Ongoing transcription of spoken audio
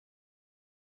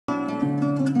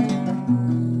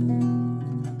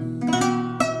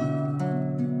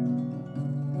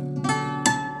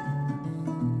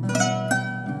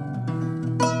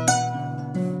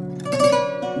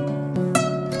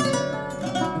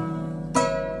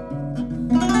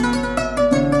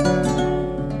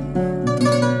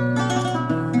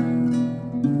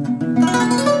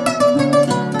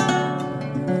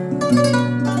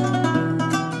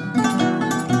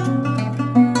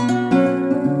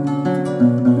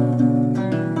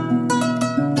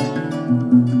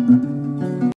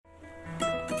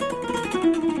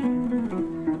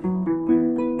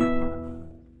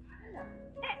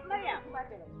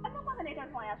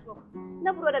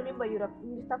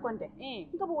konte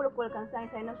nka bo wol kan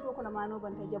sai na so kono mano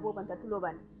banta jabo banta tulo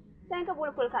ban sai ka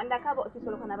bol ka anda ka ba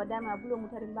official kono ba dama bulo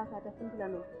mutarin baka ta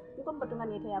fintilano ko mbato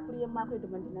ngane ta ya puriye ma ko do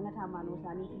banta ngata mano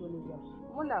sani tulo ni jam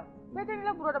munda bete ni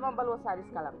la buro da man balwo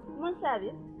service kalam mon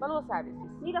service balwo service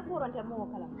ni da furon ta mo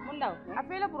kalam munda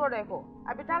afela buro da ko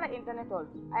abitala internet ol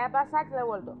aya ba site la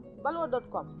woldo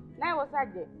balwo.com nay wo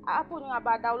sajje a apu nga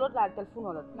ba download la telephone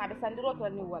ol na be sandiro to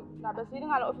ni wal na be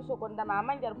sidin ala office ko ndama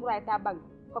manjar pour ay ta bank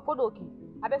ko kodoki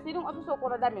abe sidin office ko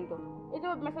no daminto ito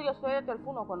message so e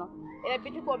telephone ko no e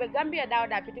bitiko be Gambia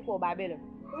dawda bitiko ba bele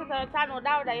ko ta tano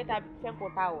dawda yeta tempo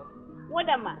tawo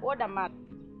wodama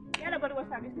yala bari wa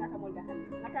service na ta mo da hannu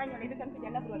mata nyo le kan fijan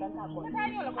na bro dan ka ko mata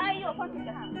nyo ayo ko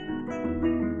ta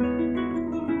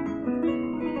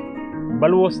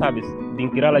balwo service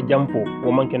dinkirala jampo o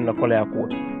manken na kolaya ko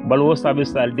balwo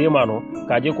service al demano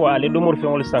kaje ko ale domor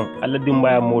feŋol sang alla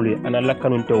dimbaya molu ana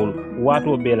lakkanun tewol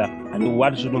wato bela ani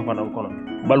wad sudum fanan kono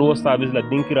balwo service la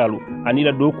dinkiralu ani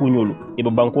la do kunyolu e be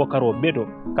banko karo beto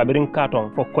kabirin katon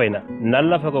fo koyna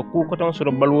nalla fa ko ku koton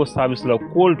so balwo service la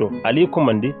kolto ali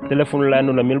commandi telephone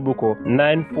line la milbuko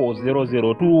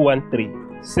 9400213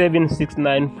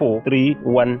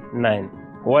 7694319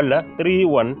 wala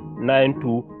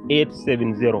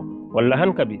 3192870 wala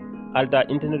hankabi alta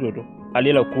internet oto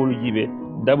alila kolu jibe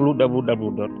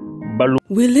www.balu.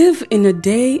 We live in a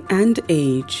day and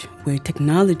age where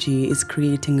technology is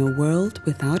creating a world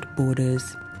without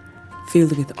borders,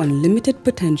 filled with unlimited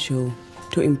potential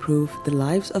to improve the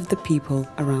lives of the people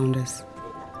around us.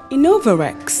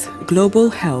 Innovarex Global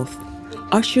Health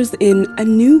ushers in a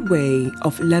new way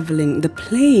of leveling the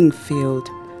playing field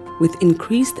with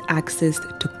increased access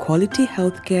to quality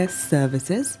healthcare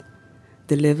services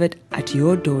delivered at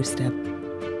your doorstep.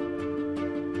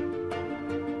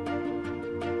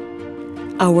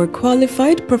 Our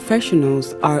qualified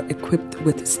professionals are equipped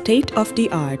with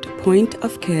state-of-the-art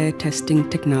point-of-care testing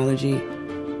technology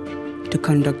to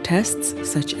conduct tests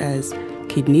such as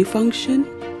kidney function,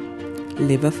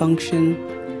 liver function,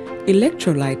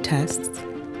 electrolyte tests,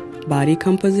 body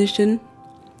composition,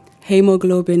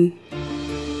 hemoglobin,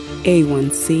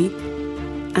 A1C,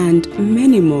 and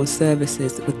many more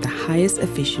services with the highest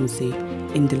efficiency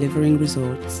in delivering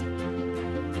results.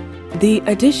 The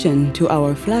addition to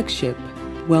our flagship,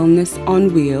 Wellness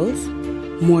on Wheels,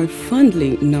 more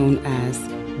fondly known as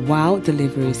WOW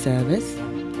Delivery Service,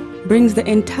 brings the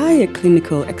entire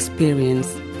clinical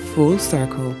experience full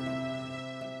circle.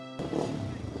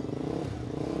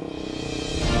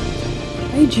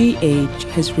 IGH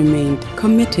has remained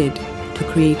committed to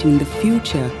creating the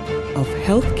future of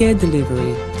healthcare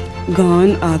delivery.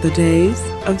 Gone are the days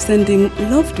of sending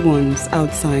loved ones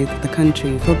outside the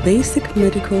country for basic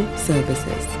medical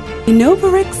services.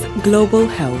 Innovarex Global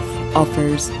Health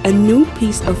offers a new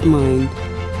peace of mind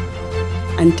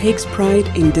and takes pride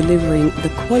in delivering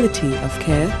the quality of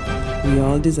care we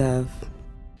all deserve.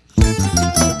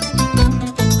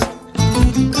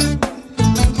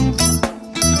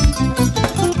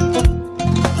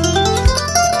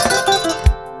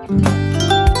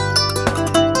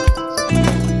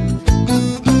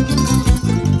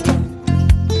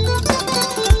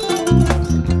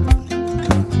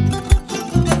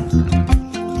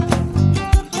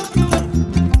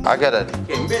 Agada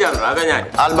ke mbijan raga nyaade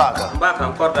albaka mbaka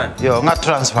important yo nga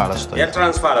transfer la sto ya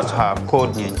transfer la ha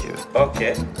code nyenje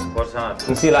okay porsan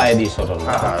nsila id soto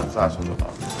ha sa so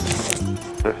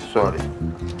sorry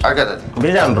agada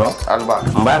mbijan ro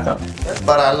albaka mbaka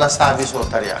bara alla service o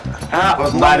tariaka ha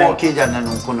bare ki janna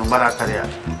nun kunu bara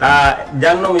tariaka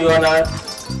jannom yona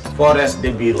forest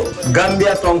de bureau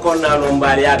gambia tonkon na no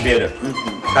mbari ya bere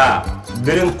ha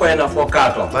birin koyna fo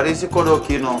kato bari si kodo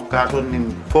kino kato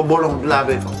nim fo bolong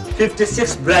labe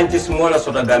 56 branches mola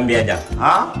sota gambia ja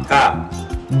ha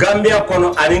gambia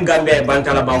kono ani gambia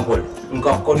bantala bankol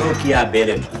nko kono kiya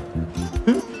bele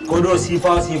kodo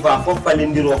sifa fo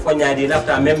falindiro fo nyaadi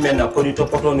lafta memmen na kodi to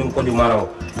poto nin kodi maraw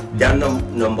jannam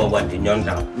number 1 di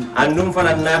nyonta andum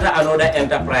fana nata anoda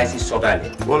enterprise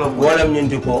sotale wolam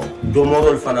nyindi ko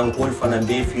domorol fana kol fana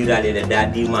be firale de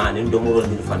dadi man domorol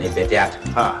dil fana beteat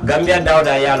gambia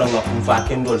dawda yalo ngam fa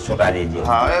kendol sotale je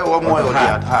wo moyo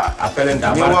diat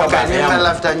apelenta barka ni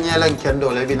lafta nyelen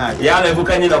kendol e binaji yalo bu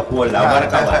kanyi la ko la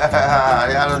barka ba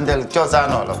yalo ndel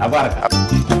ciosano lo barka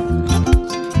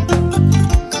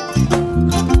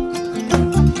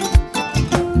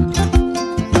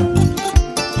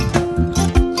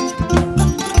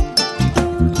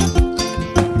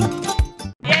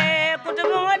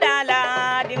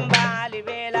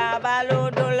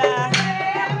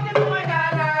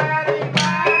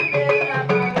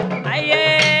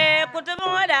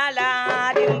Kutubung Daala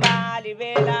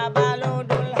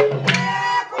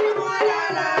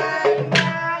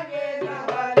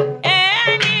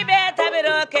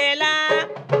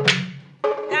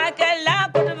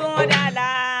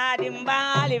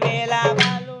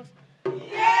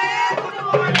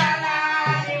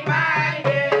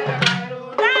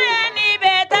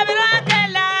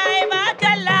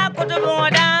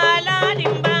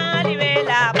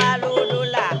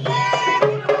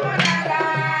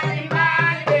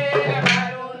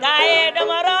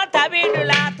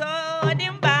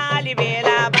dimbali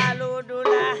bela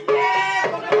baludula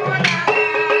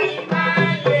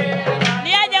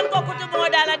ni ajan ko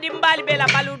Kutubung Daala dimbali bela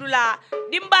baludula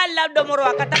dimbali la domoro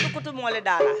akata Kutubung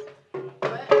Daala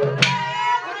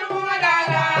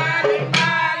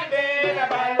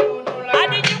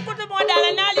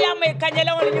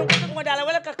kanyela wala ñu Kutubung Daala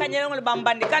wala ka kanyela wala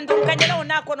bambandi kan dum kanyela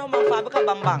wona ko no man fa ka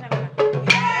bambang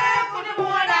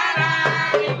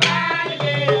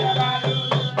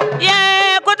ye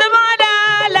Kutubung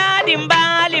Daala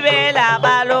dimbali bela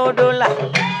baludula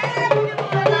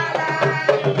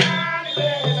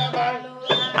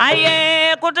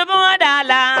aye Kutubung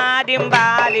Daala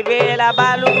dimbali bela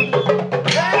baludula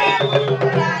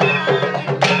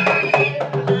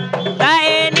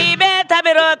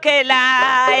kela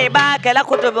ba kela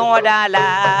Kutubung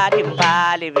Daala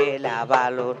dimbali bela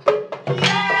balud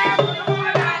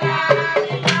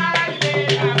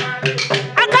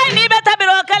akai ni beta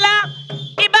biro kela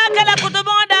iba kela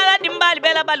Kutubung Daala dimbali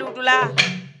bela baludula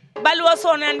balwo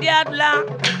sonan diadula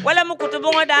wala mu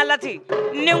Kutubung Daala ti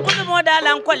nin Kutubung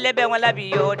Daala ko lebe wala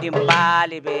biyo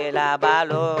dimbali bela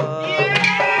balud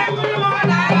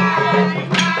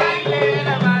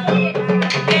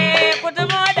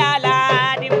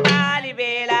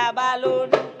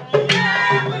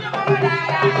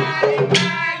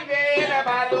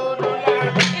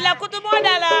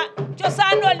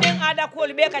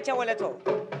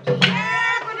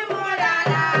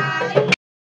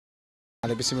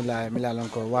bismillah milalon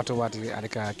ko wato wati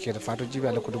alika keda Fatou jibe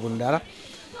ala Kutubung Daala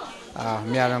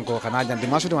milalon ko kana jan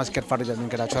dimasu de masket Fatou jam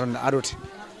ngada choron adoti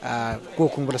ko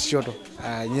kumbula sioto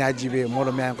nyaajibe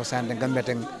modo miyan ko sande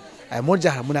gambeten mo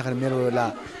jaha muna kan mero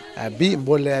la bi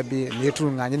mbolle bi netu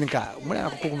nga nyininka muna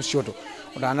ko kum sioto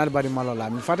do anal bari malola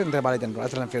mi Fatou nte bala jan do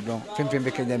aslan fe don fem fem be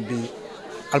kenyan bi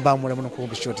album mo mun ko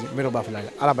kum sioti mero ba fala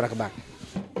ala baraka ba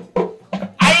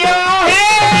ayo he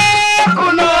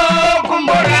kuno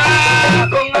kumbora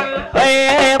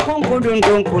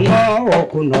kunkudun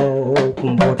kuno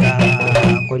kumbota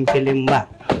konkelimba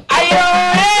ayo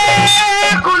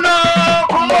kuno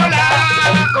kumbola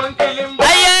konkelimba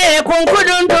ayo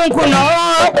kunkudun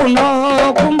kuno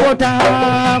kumbota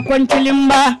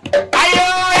konkelimba ayo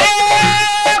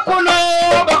kuno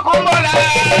kumbola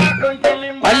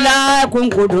konkelimba walla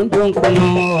kunkudun kuno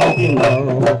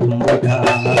kumbota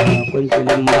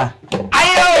konkelimba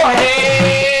ayo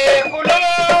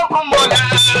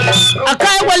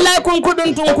akai wallahi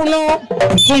kunkudun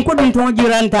tun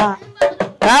jiranta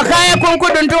akai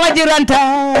kunkudun tun jiranta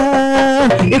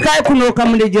ikai kuno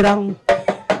kamle jiran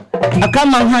aka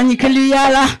man hanyi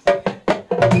kiliyala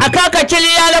aka ka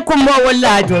kiliyala kumbo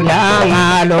wallahi to na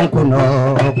ngalon kuno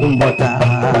kumbota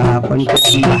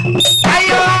kunkudumba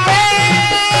ayo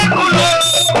kuno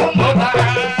kumbota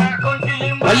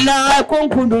wallahi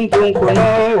kunkudun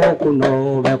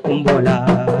kuno be kumbola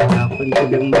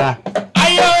kunkudumba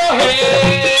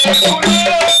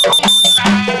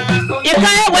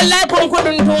ikai wallahi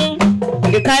kunkudun tun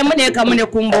ikai mune ka mune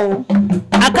kumbo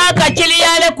akaka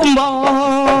kiliyale kumbo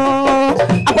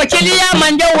akwa kiliya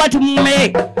manje watu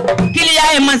mume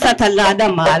kiliya e mansa talla da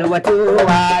mal watu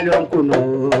walon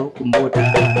kuno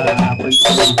kumbota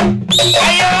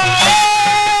ayo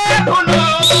kuno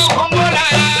kumbola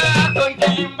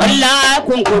wallahi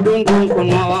kunkudun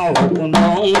kuno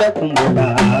be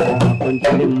kumbola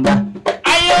kunkilimba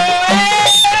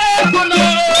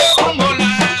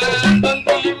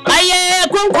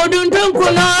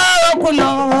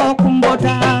kuno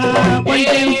kumbota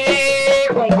konjem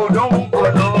kunkudun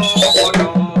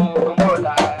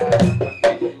kumbota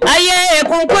aye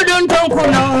kunkudun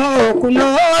kuno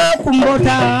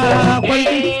kumbota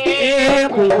konjem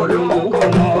kunkudun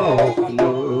kuno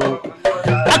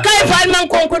akai falman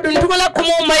kunkudun tula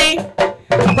kumumai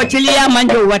akwa kiliya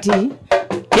manjo wati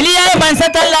kiliya ban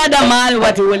satalla da mal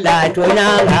wati wala to na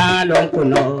ngalon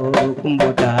kuno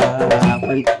kumbota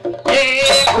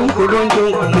kunkudun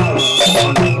kuno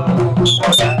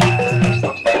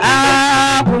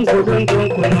kunkudun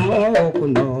kuno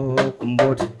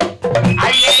kumbota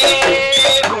aye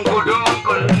kunkudun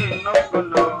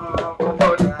kuno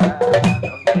kumbota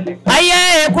aye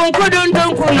kunkudun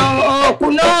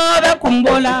kuno be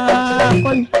kumbola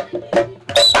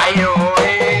ayo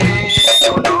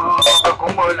kuno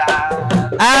kumbola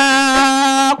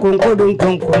kunkudun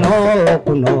kuno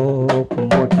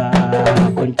kumbota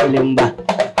kunkilimba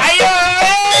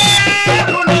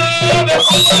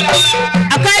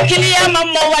akai kiliya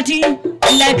mammo wati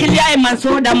la kiliya man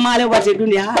so da male wati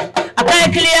duniya akai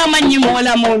kiliya man yi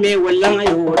mola mo me wallan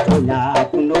ayo to na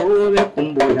kuno be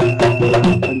kumbola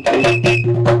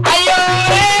ayo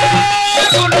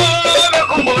kuno be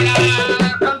kumbola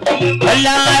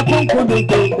walla kunkudun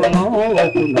kuno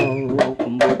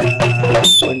kumbola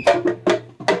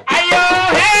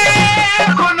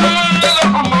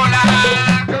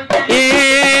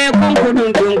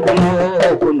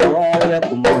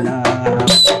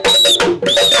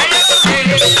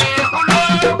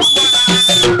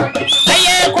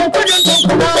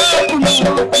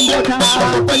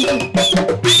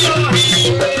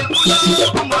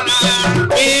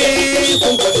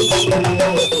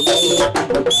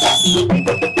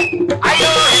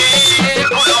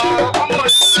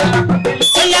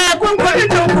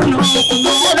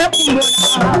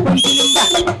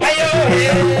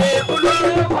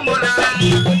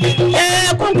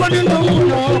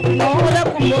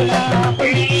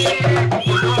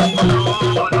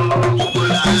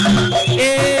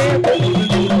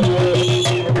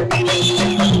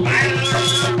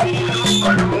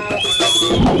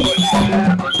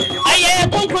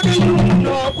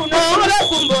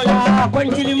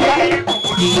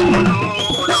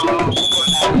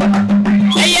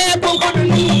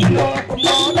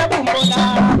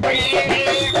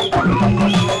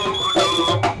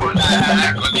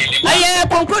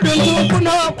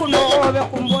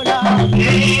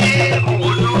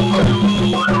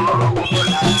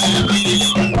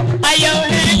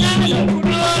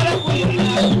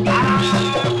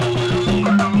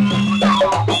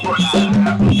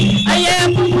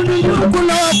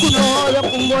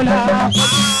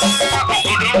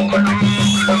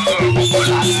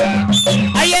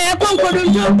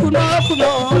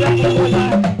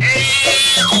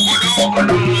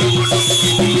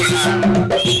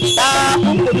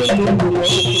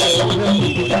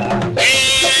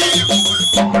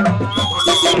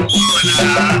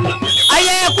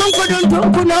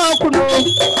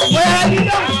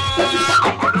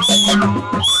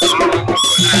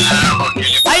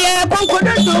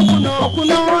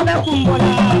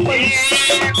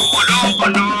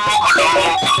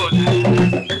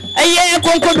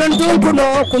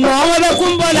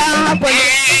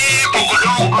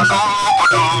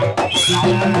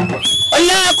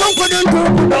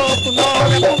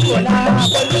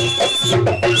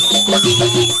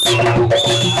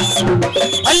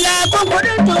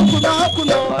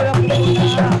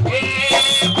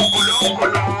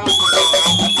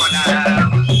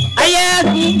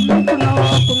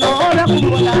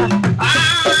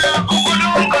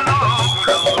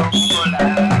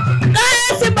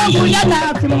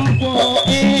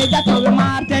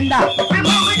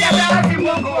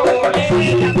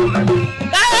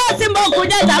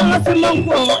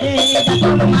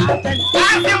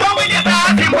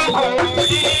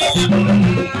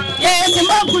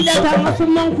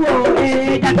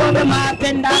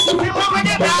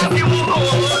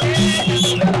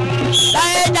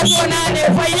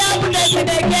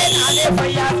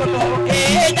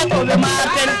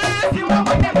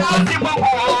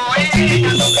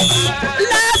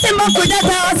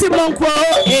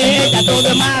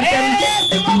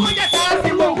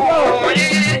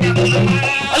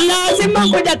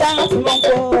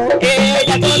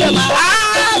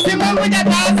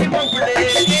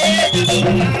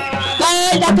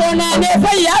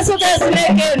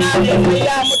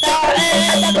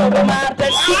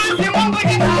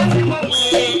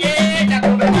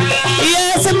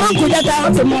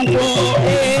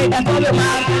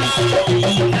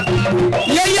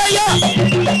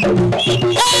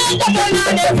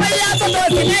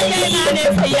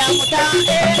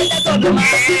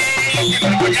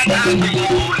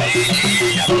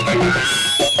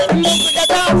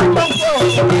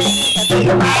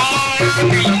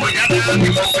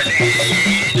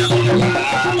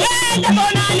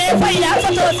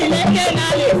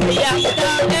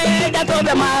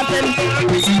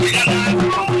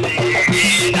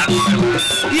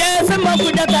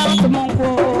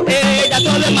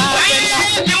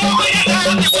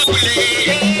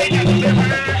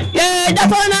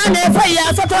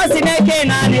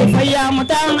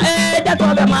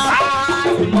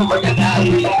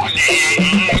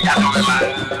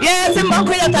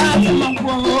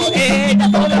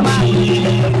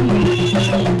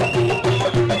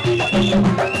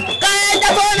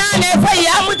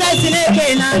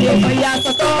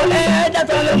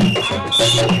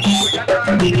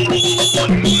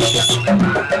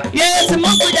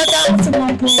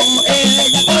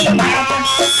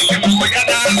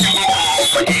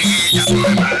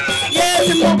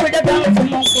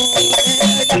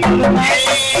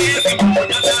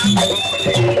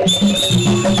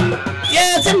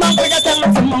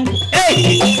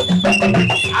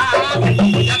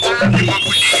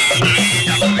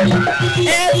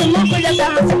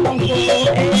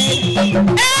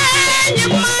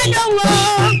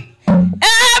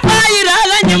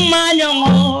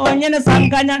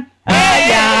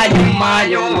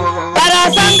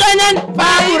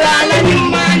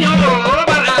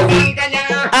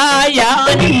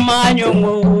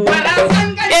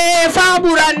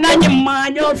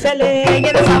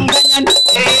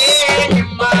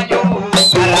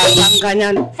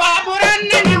Faburan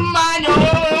ni manyo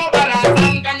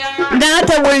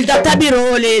wulta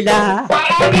tabirole la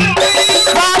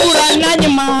babura nani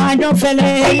ma do fele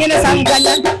ngene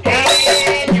sankana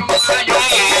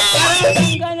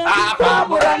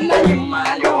babura nani ma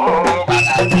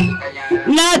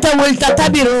nata wulta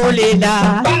tabirole la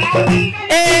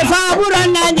babura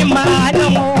nani ma do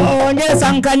ngene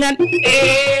sankana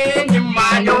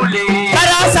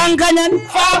bara sankana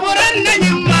babura nani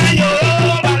ma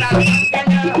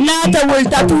nata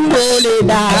wulta turole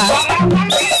la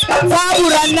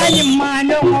Fabura nani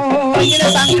mano ngine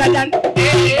sankadan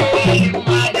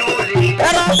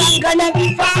bara sankadan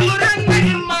fabura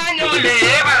nani mano le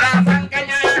bara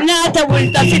sankadan nata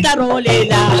wulta fitarole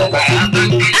la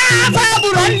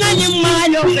fabura nani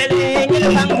mano fele ngine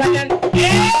sankadan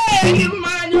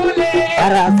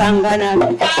bara sankadan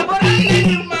fabura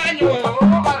nani mano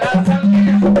bara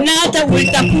sankadan nata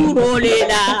wulta kurole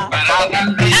la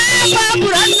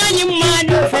fabura nani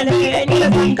mano fele ngine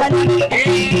sankadan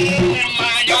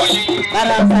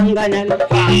para sanganan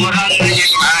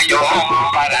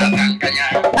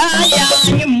aya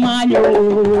nyimanyo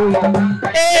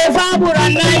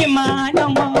faburana nyimanyo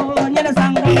nyana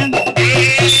sanganan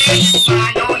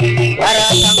para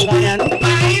sanganan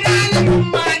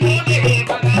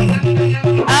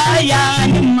aya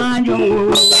nyimanyo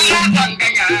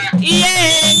iye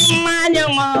nyimanyo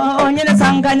nyana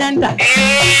sanganan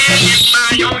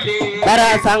para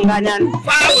sanganan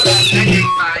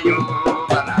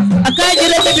akai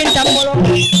jere de bin tambolo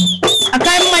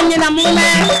akai manni na mume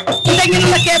ndegin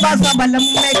la ke ba sa balla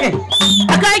mume ke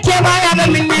akai ke ba ya be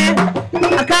minne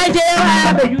akai je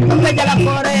ya be juju be jala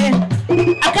kore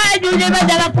akai juje be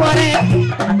jala kore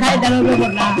akai dalo be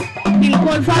borna din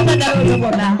kol fa ta dalo be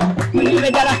borna juju be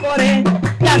jala kore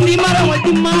ya fi mara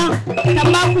wotimma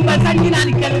tamma ku ba sanjina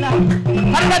ni kella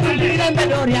har ba tu dire be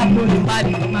dor ya ko ni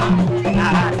bali ma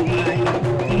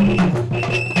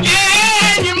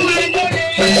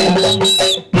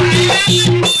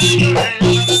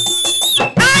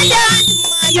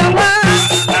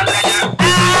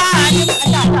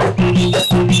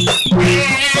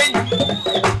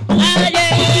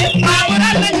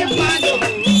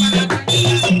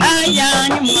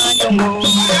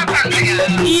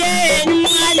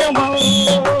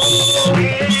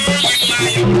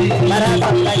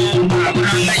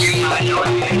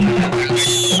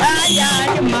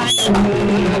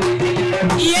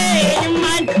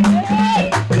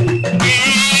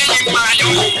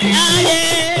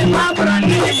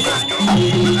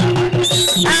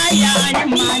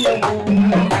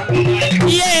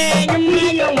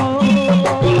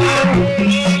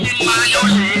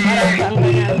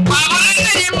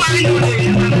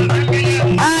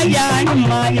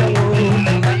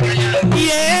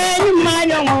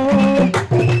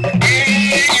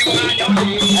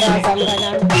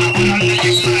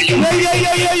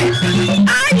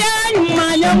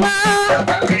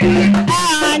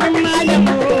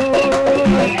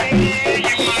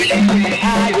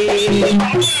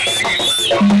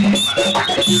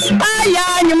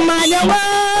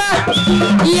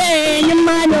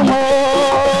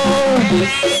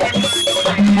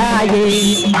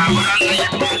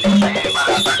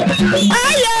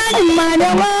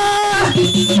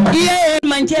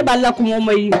balla kumo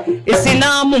mai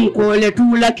isina mun ko le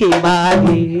tula ke ba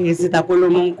ni sita kulu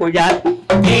mun ko ja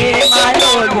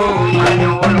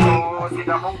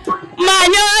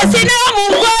manyo sina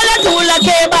mun ko le tula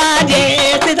ke ba ni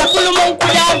sita kulu mun ko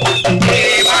ja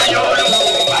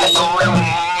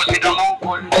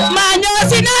manyo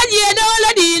sina je dole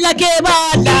di la ke ba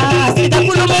da sita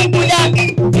kulu mun ko ja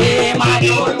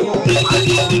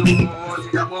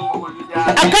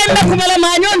akan da kuma la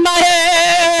manyo ma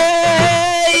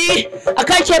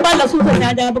akai ce balla su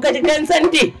ta da buka jikan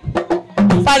santi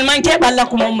falman ke balla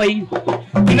kuma mai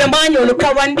ibe manyo lu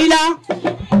kawandila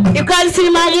ikal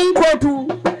sima mun kotu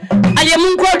ale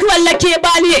mun kotu Allah ke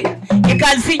bale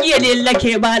ikal siye le Allah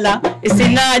ke bala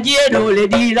isina je dole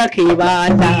di la ke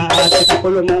bala ta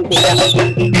kullu mun ko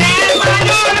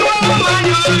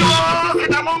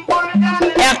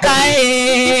ya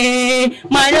kai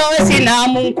manyo sina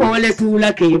mun ko le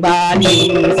tula ke bale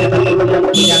ta kullu mun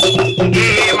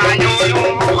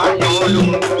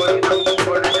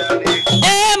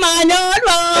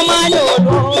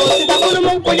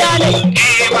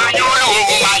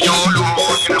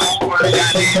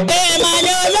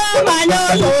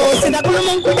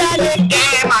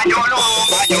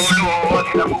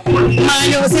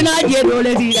Manyo sina je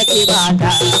dole di la ke bata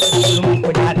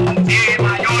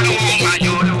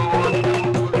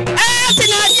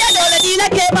sina je dole di la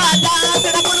ke bata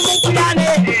sina kulmun kudane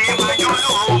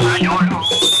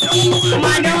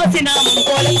manyo sina mun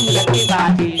dole di la ke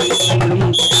bata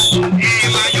kulmun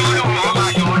kudane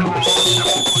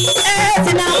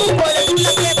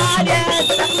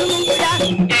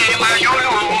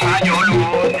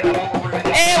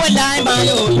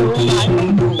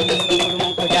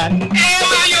yar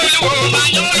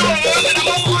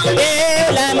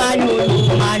la manyulu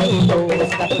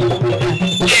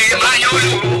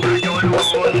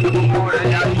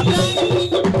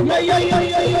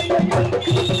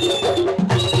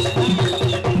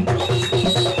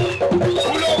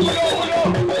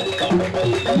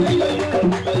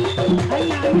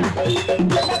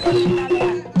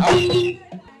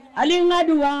alinga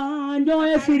duwa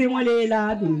njoye firi ngole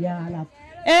la dunya la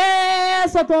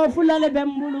soto fulale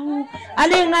bembulu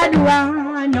alinga duwa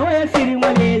njoye firi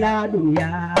ngole la dunya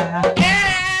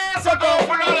soto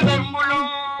fulale bembulu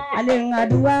alinga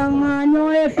duwa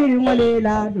njoye firi ngole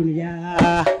la dunya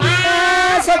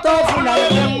soto fulale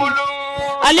bembulu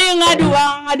alinga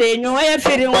duwa de njoye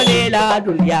firi ngole la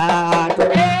dunya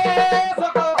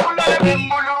soto fulale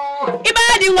bembulu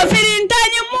ibadi ngo firi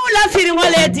ntani mula firi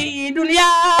ngole ti dunya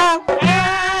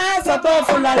soto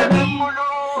fulale bembulu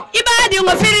ibadi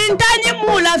ngo firi ntani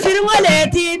mula firi ngole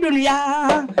ti dunya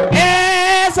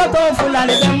soto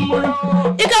fulale bembulu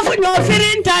ikafu no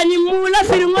firi ntani mula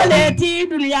firi ngole ti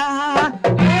dunya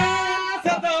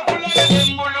soto fulale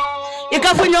bembulu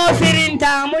ikafu no firi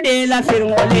ntamu de la firi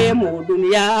ngole mu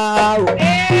dunya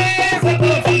soto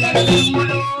fulale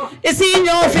bembulu isi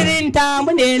no firi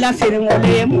ntamu de la firi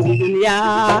ngole mu dunya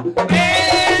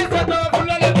soto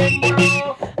fulale bembulu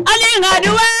alinga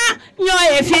duwa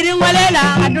nyoye firi ngole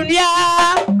la dunya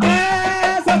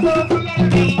soto fulale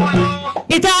bembulu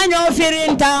itanyo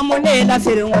firi ntamu de la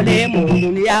firi ngole mu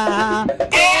dunya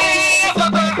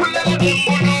soto fulale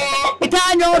bembulu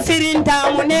itanyo firi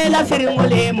ntamu de la firi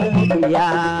ngole mu dunya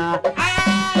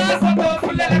soto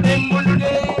fulale bembulu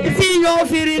isi no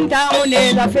firi ntamu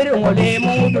de la firi ngole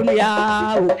mu dunya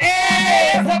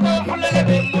soto fulale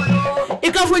bembulu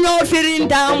ikafu no firi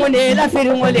ntamu de la firi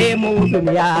ngole mu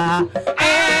dunya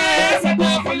soto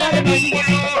fulale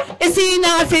bembulu isi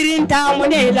na firi ntamu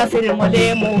de la firi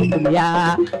ngole mu dunya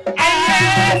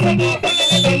soto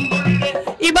fulale bembulu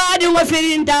ibadi ngo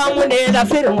firi ntamu de la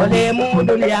firi ngole mu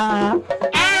dunya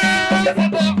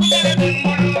soto fulale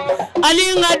bembulu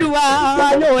alinga duwa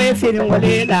no e firi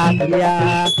ngole la dunya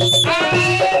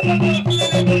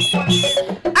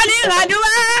alinga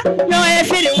duwa no e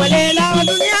firi ngole la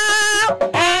dunya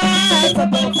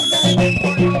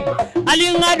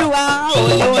alinga duwa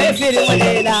no e firi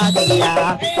ngole la dunya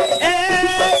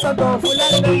soto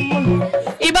fulale bembulu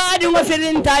ibadi ngo firi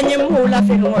ntani mula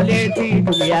firi ngole ti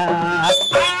dunya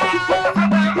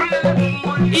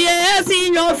yesi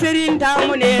nyo firi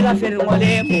ntamu ne la firi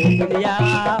ngole mu dunya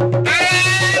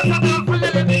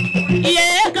ye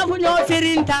kafu nyo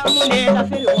firi ntamu ne la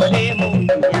firi ngole mu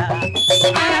dunya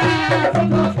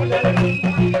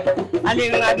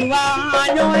alinga duwa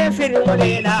nyo e firi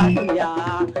ngole la dunya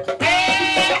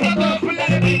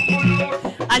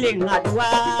alinga duwa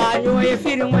nyo e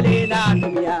firi ngole la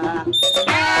dunya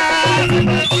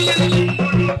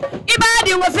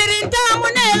ibadi ngo firi ntamu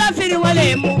ne la firi ngole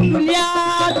mu dunya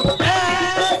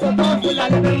soto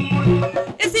fulale bembulu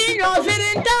isi nyo firi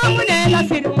ntamu ne la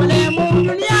firi ngole mu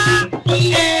dunya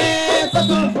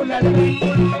soto fulale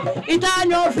bembulu ita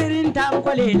nyo firi ntamu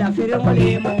kole la firi ngole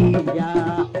mu dunya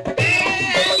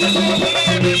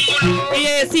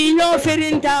yesi nyo firi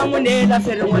ntamu ne la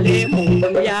firi ngole mu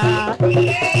dunya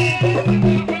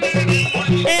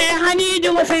hani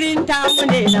dungo firi ntamu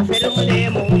ne la firi ngole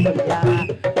mu dunya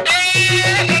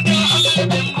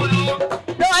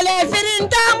dole firi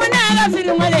ntamu ne la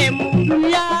firi ngole mu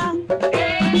dunya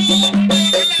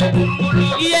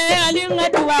ye alinga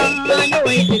duwa no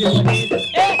we firi ngole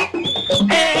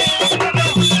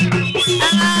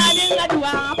alinga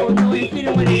duwa no we firi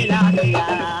ngole la dunya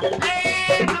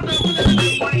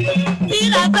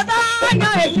tila tata no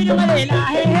we firi ngole la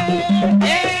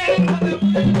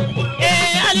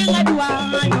alinga duwa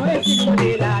no we firi ngole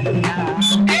la dunya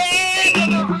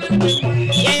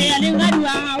alinga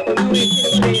duwa no we firi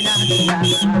ngole la dunya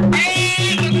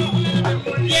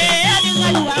alinga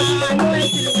duwa no we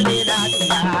firi ngole la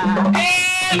dunya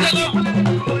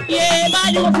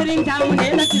badi mo firi ntamu ne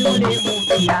la firi ngole mu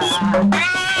dunya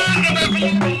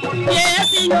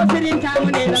si no firi ntamu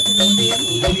ne la firi ngole mu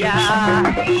dunya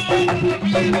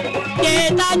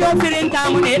ta no firi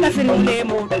ntamu ne la firi ngole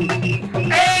mu dunya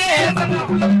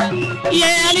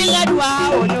alinga duwa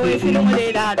no we firi ngole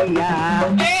la dunya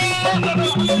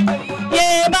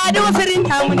badi mo firi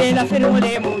ntamu ne la firi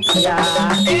ngole mu dunya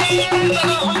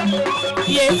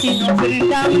si no firi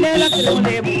ntamu ne la firi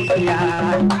ngole mu dunya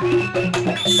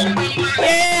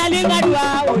alinga duwa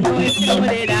no we firi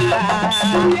ngole la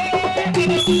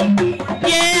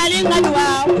alinga duwa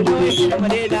no we firi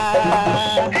ngole la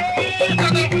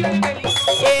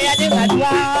alinga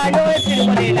duwa no we firi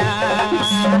ngole la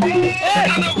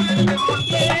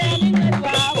alinga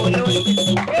duwa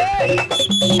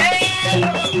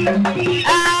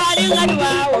Alingadwa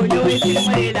oyo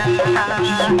ifirmolela.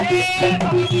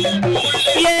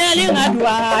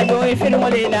 Alingadwa oyo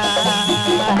ifirmolela.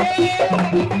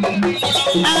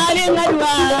 Alingadwa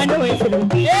oyo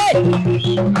ifirmolela.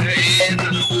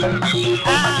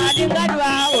 Alingadwa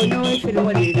oyo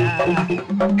ifirmolela.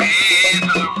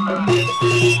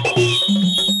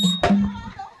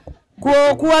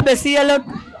 Kuwa besielo.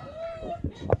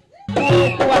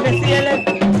 Kuwa besielo.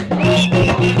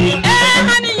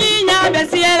 Hani nyinya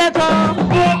besielo to.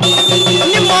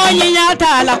 Ni mo nyinya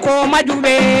tala ko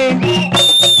madube.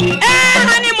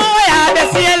 Hani mo ya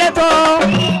besielo to.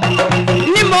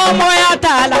 Ni mo ya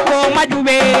tala ko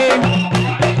madube.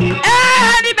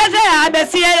 Hani bese ya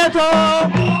besielo to.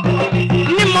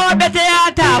 Ni mo bese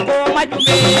ya ta ko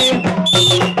madube.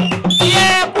 Ye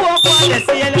kuwa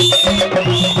besielo.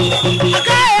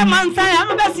 Akaye mansa ya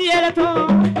besielo to.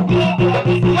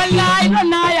 Wallahi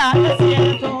lona ya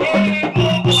besielo to.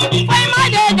 Fai ma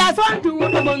de da son tu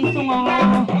bonsungo.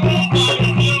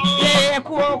 Ye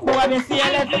kuwa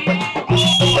besielo to.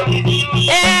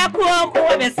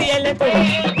 Kuwa besielo to.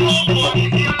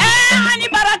 Ani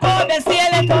barako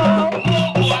besielo to.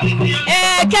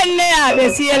 Kenne ya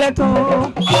besielo to.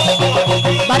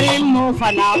 Bari mo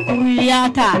fana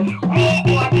kuriyata.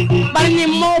 Bari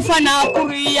mo fana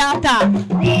kuriyata.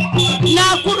 Na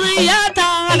kuriyata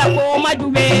la ko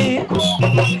madube.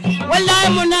 Wallahi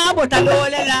muna bota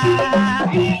dole la.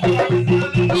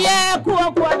 Ye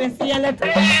kuwa besielo to.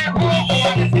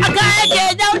 Akaye ke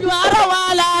jawju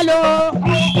arawalalo.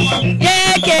 Ye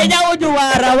ke jawju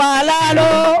arawalalo.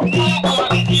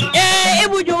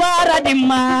 Ibu juara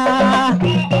dimma.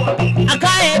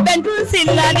 Akaye bentu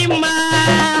silla dimma.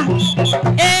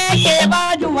 Ke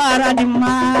ba juara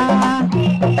dimma.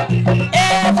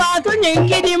 Fatou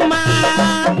nyinki dimma.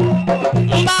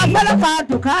 Mba fala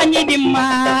Fatou kanyi dimma.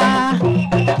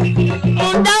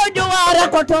 Mundau juara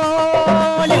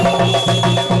kotole.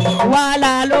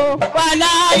 Walalo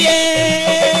walaye.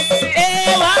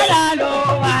 Walalo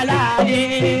walaye.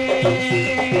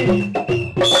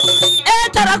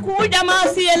 Taraku jama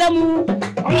sielemu.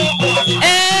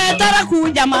 Taraku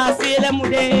jama sielemu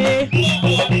de.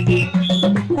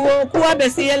 Kuwa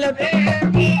besiele.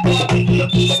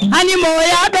 Hani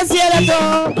moya besiele to.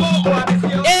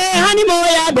 Hani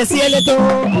moya besiele to.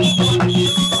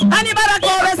 Hani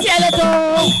barako besiele to.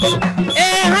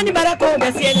 Hani barako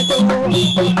besiele to.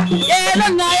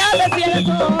 Lona ya besiele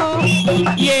to.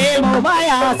 Ye mo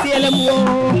baya sielemu.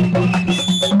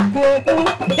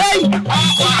 Hey!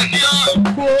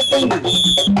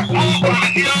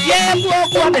 Yeah,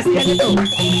 kuwa besiele to.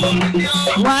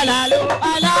 Walalo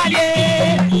walale.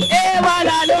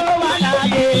 Walalo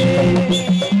walale.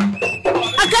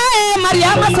 Akaye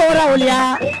Mariama Sora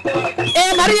olia.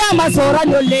 Mariama Sora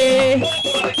nyole.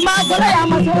 Masora ya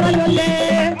Masora nyole.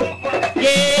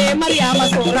 Mariama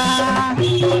Sora.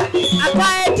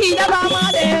 Akaye Tida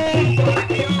Bama de.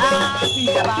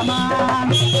 Tida Bama.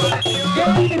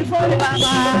 Sirfoli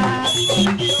Bama.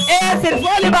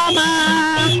 Sirfoli Bama.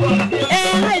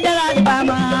 Haidara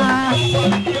Bama.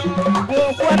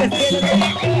 Kuwa besiele.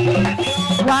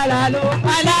 Walalo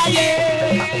walaye.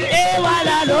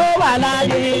 Walalo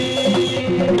walaye.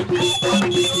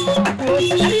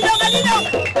 Galino.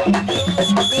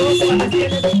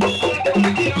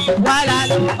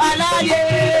 Walalo walaye.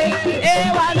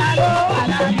 Walalo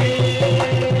walaye.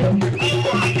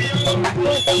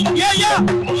 Yo.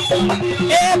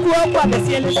 Kuwa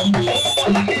besiele.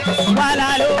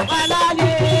 Walalo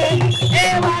walaye.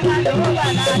 Walalo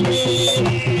walaye.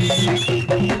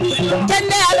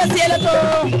 Kende abesiele to.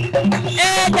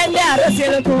 Kende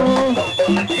abesiele to.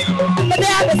 Kende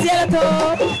abesiele to.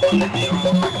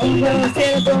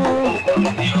 Abesiele to.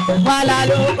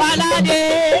 Walalo walade.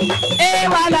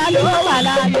 Walalo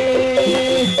walade.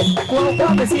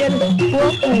 Kuwa besiele.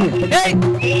 Hey.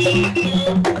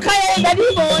 Kaye daddy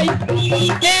boy.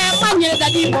 Manye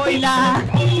daddy boy la.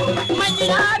 Manye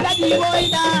daddy boy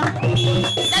la.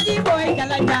 Daddy boy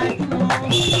kala jatu.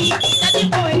 Daddy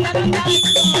boy kala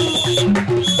jatu.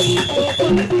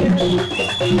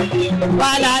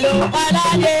 Walalo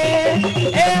walade.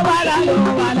 Walalo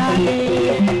walade.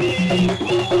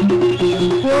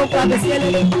 Kuwa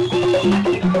besiele.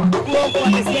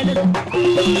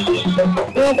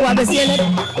 Kuwa besiele.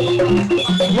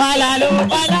 Walalo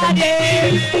walade.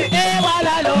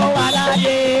 Walalo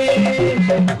walade.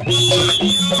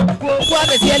 Kuwa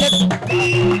besiele.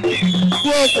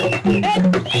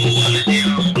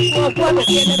 Kuwa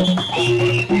besiele.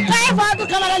 Kaya Fatou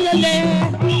kamara nyole.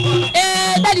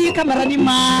 Dadi kamara di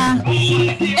ma.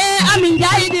 Amin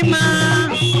jayi di ma.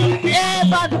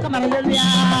 Fatou kamara leluya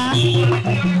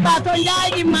Fatou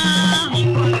njaji ma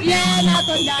yena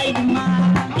to njaji ma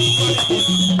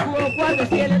ko do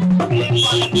sele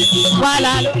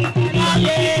wala lo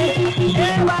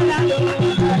wala lo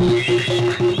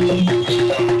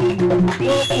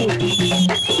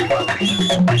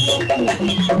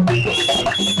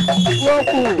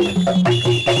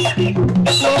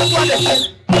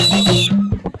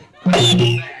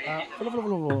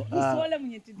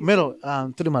Melo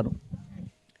tulimado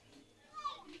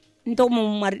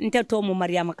nte to mo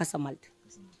Mariama Kasamalde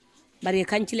bari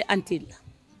kancile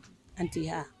anti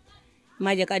ha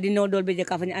maje ka dino dolbe je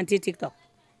ka fani anti TikTok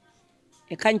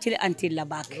e kancile anti la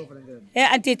bak e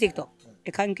anti TikTok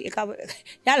e kan e ka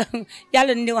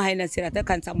yalo ndi wa hayna sirata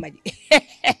kan sammaji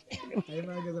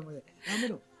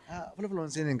Fulafulon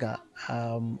seninka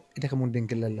ita kamun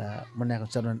denkela la mana ka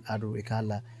sanon adu e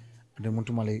kala de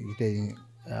muntumale ite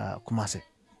commencer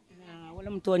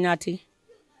wala mto nyati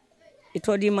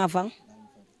ito di mafang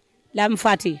lam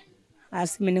fati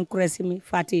asminin kuresimi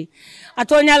fati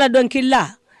atonya la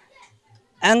donkilla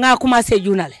anga commencer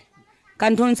junale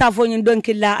kanton safo nyin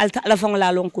donkilla ala fang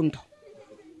la lon kunto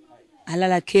ala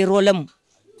la kerolem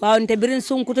bawonte birin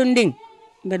sunkutun ding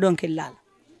be donkilla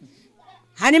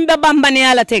hanim be bambane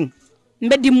ala teng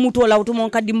mbe dimmuto lawtu mon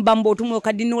kadim bambo to mo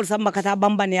kadinol samba kata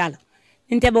bambane ala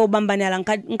inte be bambane ala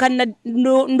kan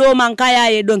ndo man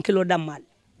kaya ye donkilo dammal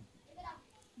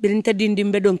birin ta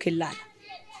dindim be donkilla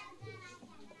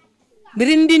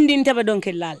birin dindin ta be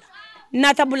donkilla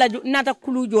nata bula nata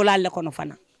kulu jolal kono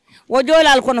fana wo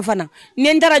jolal kono fana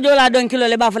nen tara jola donkilo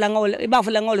le bafala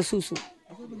ngol susu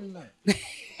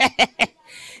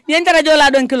nen tara jola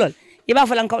donkilo e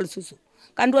bafala ngol susu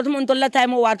kan to mon tolla tay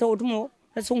mo wato otumo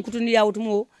sunkutundi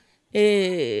yawtumo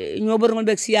ñobor ngol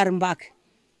bek siyar mbak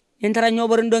entara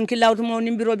ñobor donki lawtumo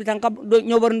nimbiro bi tan ka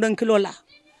ñobor donki lola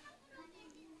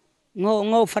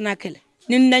ngo fanakele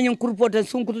nin nañu kurpo tan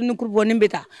sunkutundi kurpo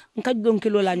nimbita nka donki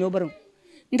lola ñobor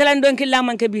ntalan donki la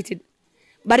man ke bitid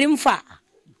barim fa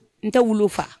nta wulu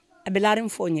fa abelarim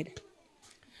fo ñede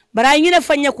bara ñina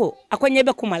fanya ko akonye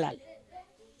be kumalal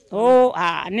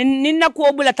nin na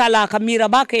ko bula tala kamira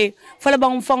bake fala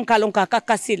bang fonkalon ka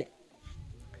kakasile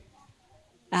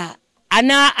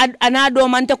ana do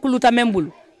manta kuluta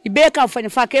membulu ibe ka fanya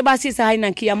fa ke ba sisa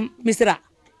hayna kiyam misra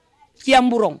kiyam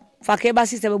burong fa ke ba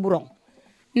sisa be burong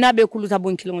na be kuluta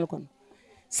bon kilon kon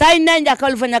say nanja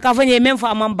kal fanya ka fanya mem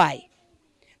fa mam bay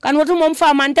kan woto mom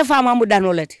fa man ta fa mamu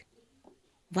danolati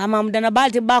fa mamu dana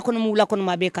balti ba ko mu la kon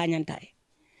ma be kanyantay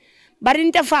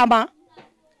barinte fama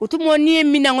utumo ni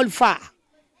minangol fa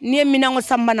ni minangol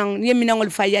sambanang ni minangol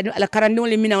fa ya ala karandol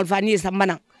minangol fa ni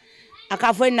sambanang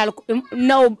aka fo nal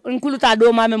naw nkuluta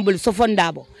do ma men bul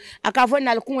sofondabo aka fo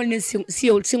nal kungol ni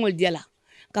singol diala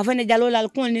ka fo ne jalola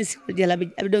kungol ni singol diala be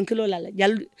don kilo la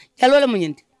jalola mo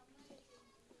nyenti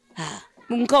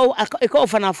mun ko ko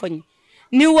fana foni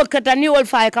ni wakata ni wol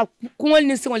fa ka kungol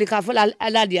ni singol ka fo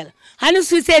ala diala hani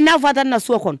suise na fata na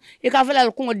sokon e ka fo la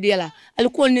kungol diala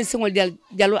al kungol ni singol diala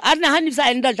jalo arna hani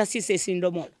sa en dalta sise sindo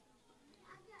mo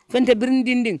fente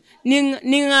brindinding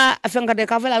ninga afenga de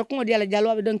ka fo la kungol diala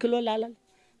jalo be don kilo la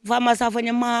fama sa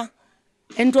fanya ma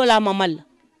ento la mamal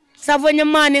sa fanya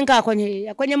ma ninka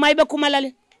konye mai be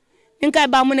kumalale ninka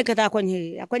ba mun ka ta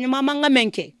konye ma nga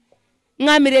menke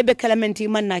ngamire be kalamenti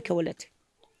man na ke wolate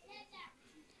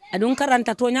adun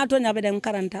karanta to nya be den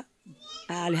karanta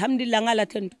alhamdulillah ngala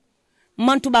tento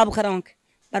mantu babu karanke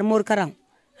bar mor karan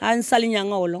han salinya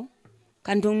ngawlo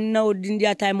kantum naw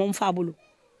dindia tay mom fabulu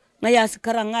ngayas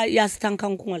karanga yas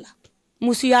tankan kungola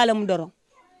musu yala mu doro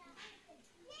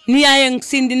ni ayen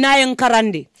sindi nayen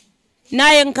karande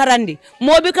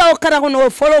mobi ka o karagono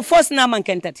folo fos na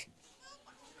mankentati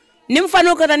nim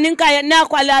fano kata ninka na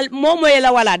ko ala momo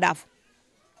yela wala daf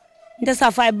nta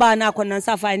safai ba na ko nan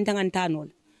safai ntangan tanol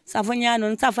safanya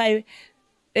non safai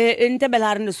nta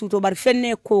belarne suto bar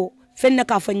fenne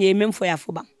ka fanye mem fo ya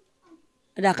fo ba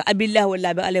daka abillahi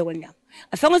wallahi bi alay wanya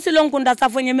afango silon kun da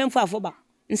safanya mem fo ya fo ba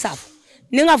nsaf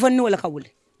ninga fonni wala kawule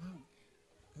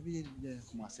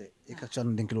commencer e ka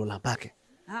chon den kilo la bake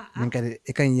min kadi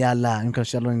e kan yalla min ka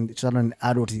shalon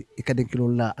adoti e ka den kilo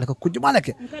la alka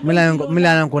kujumalake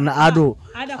milan ko na ado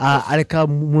alka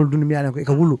moldun mi alan ko e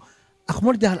ka wulu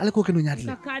akmol jahal alko kenu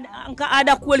nyaati ka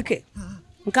ada kulke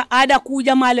ka ada ku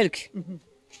jamalelke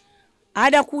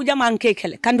ada ku jaman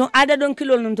kekele kanton ada don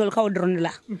kilo non tol kaw dron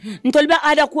la ntol be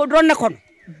ada ku dron na kon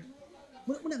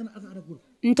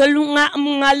ntol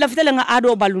nga laftale nga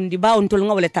ado balundi ba on tol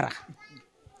nga wala tara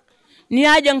ni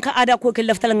ajan ka ada ko ke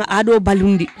laftale nga ado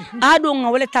balundi ado nga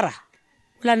wala tara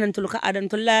wala nan tol ka ada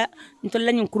ntol la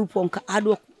nyin kurupon ka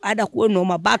ada ko no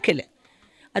ma bakele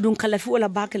adun kala fi wala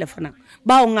bakele fana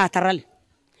ba o nga tarale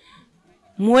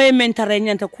moye men tare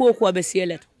nyanta ko be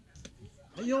siyeleto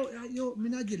yo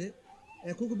minajile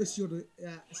koko be siodo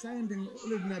sayende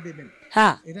ole dina be ben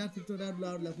ha ira tikto da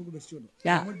la koko be siodo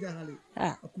mo jahali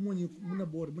akumoni muna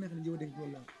bor muna kan jewde ko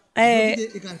la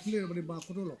e ka clear bo ba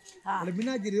ko tolo wala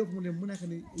minajile yo ko muna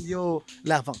kan yo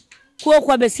la fam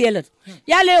ko be siyeleto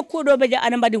yale ko do be ja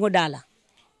ana mbadi ko dala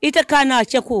ita kana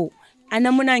ceko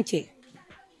ana munanke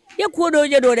ye ko do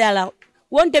je do dala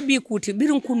wonte bi kuti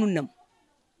birin kunun nam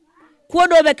ko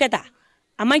do be keta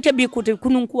amanke bi kuti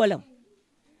kunun ko lam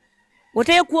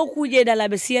wote ko kuje dala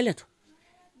be siyeleto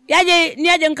yaje ni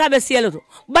yaje nka be siyeleto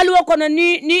balwo kono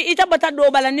ni ita bata do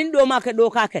bala nin do make do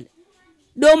kakel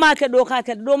do make do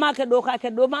kakel do make do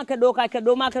kakel do make do kakel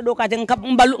do make do kakel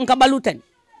nka baluten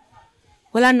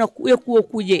wala na ko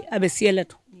kuje abe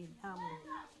siyeleto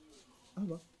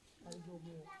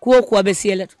ko abe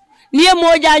siyeleto ni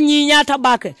moja nyinyata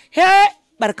bake he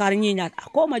barkar nyinyata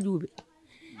ko majube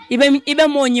ibe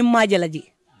mo nyimmaje laji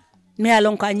me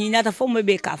alon ka nyinyata fo me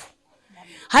be kafu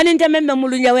hanin te membe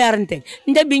mulu njawarante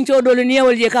nde bincho dolo ni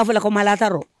yewol je kafu la ko malata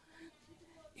ro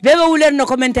bebe wuler no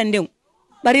commenten dem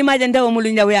bari ma jante mulu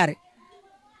njaware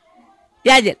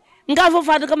yaje nga fo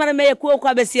Fatou Camara me ko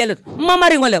abe siyeleto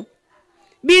mamari ngolem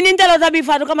bi nin talo tabi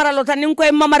Fatou Camara lo tan nin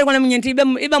koy mamari ngolem nyenti ibe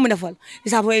mu defal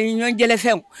isa fo ñon jele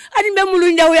few adi be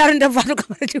mulu njaware Fatou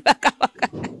Camara ti baka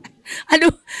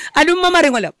adu mamari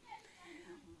ngolem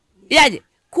yaje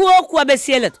ko abe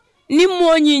siyeleto ni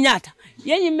mo ñi ñata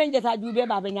yenyi menjata jube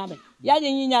baba nyame yaje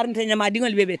ñi ñarante ñama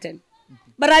dingol bebe ten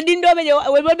bara dindo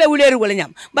be be wuleru wala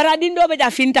ñam bara dindo be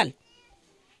ja fintal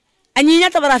anyi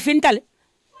ñata bara fintal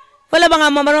fala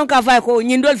banga mamaron ka fay ko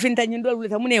ñindol fintal ñindol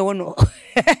wulata mune wono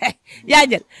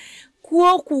yaje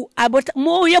ku abota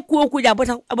mo ye ku ja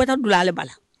abota dulale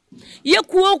bala ye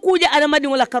ku ja adama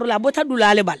dingola karula abota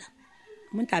dulale bala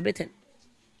mun ta beten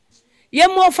ye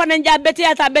mo fanan ja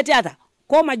betiyata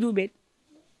ko ma jube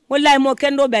wallahi mo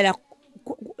kendo bela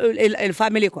el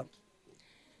family kon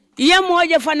ye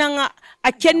moje fananga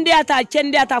a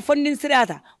cendeata fondin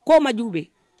sirata ko majube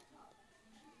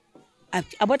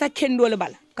abota kendo le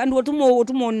bala kan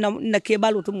wotumo na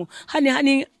kebal wotumo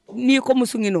hani ni ko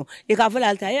musungino e ka fala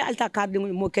alta kardi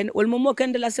mo ken wol mo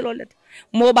ken de la silol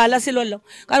mo bala silol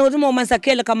kan wotumo man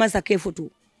sakela ka man sakke futu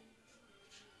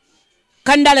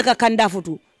kandale ka kanda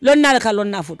futu lonnal ka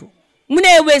lonna futu mune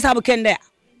we sabu kende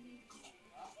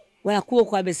wala ko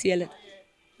abe siyele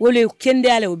wole kende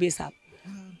ale obe sab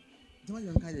jama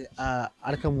jan kaje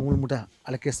alka mumul muta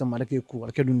alka sama alka ku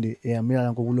alka dunde e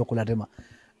amira ko wulo ko ladema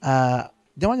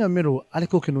jama jan mero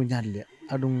alka ko no nyaadle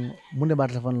adum munde bar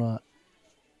telefon lo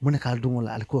munde kal dumul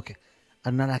alka ke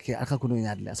annana ke alka ko no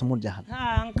nyaadle asamul jahal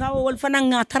ka wol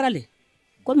fananga tarale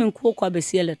ko min ko abe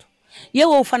siyele to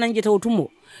yewo fananje tawtumo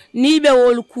ni be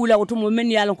wol kula otumo men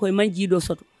yalla ko manjido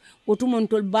soto otumo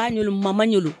tol bañol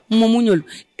mamanyol momunyol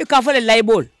e ka fale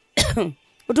laybol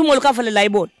otumo ka fale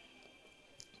laybol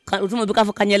otumo be ka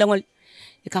fa kanyelangol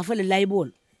e ka fale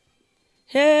laybol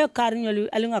he karnyol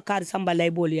alinga kar samba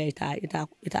laybol ya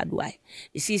ita duay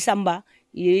isi samba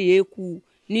ye ku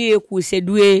ni ye ku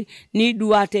sedue ni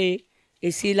duate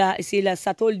e sila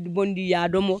satol bondi ya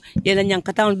domo yela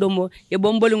nyankatan domo e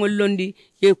bombol ngol londi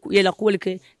yela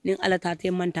kolke nin ala tate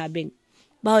manta ben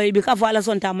bawo be ka fa ala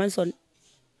sonta man son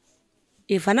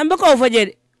e fanan be ko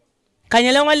fojede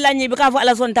kanyele ngol lanyi be ka fa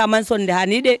ala sonta man son de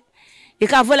hani de e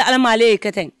ka fa ala male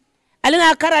keten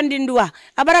alina karandin duwa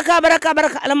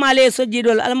baraka ala male so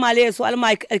jidol ala male so ala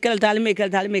mai kelta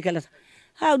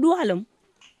ha duwalam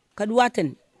ka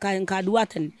duwaten ka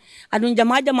duwaten adun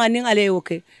jama nin ale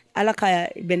woke ala ka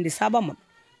bendi sabama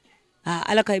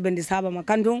ala ka bendi sabama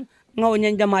kandun ngaw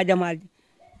nyen jama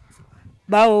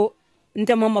bawo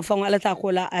nte mama fang ala ta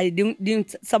ko la ay din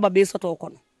sababe soto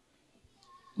kono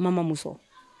mama muso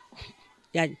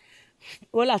yaji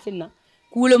wala tinna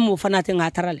kule mo fanate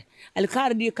ngatarale al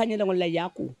kar di kanyela ngol la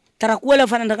yaku tara kule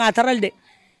fanata ngataral de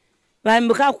ba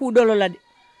mbika ku dolo la de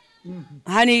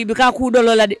hani bika ku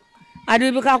dolo la de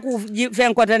adu bika ku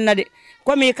fen ko tan de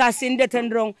komi ka sinde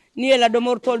tendron ni la do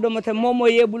mortol do mata momo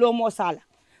yebulo mo sala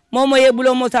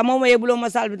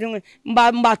bitin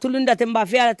mba tulunda tem mba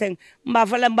fiala ten mba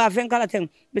fala mba fen kala ten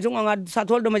bitin ngad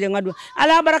satol do ma ngadu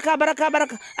ala baraka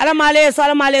ala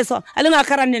male so ala nga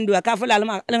karande nduwa ka fala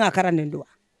ala nga karande nduwa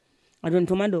adon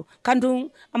to mando kantu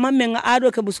amamme nga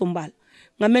ado ke busumbal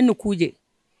nga mennu kuje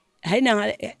hayna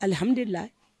alhamdulillah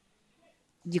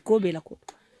jikobe la ko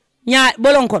nya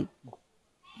bolon kon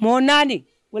mo nani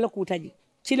wala kutaji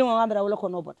cili mo ngambara wala ko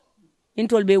nobot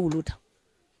intol be wuluta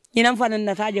ñinam fanan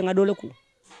na taje nga dole ku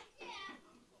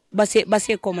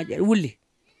base ko ma jer wulli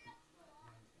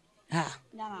ha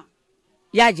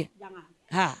yaje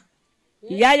ha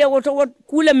ya woto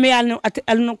kule me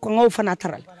al ko ngaw fana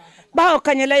taral ba o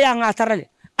kanyela ya nga taral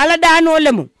ala dano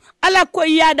lemu ala ko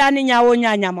ya dani nyaawo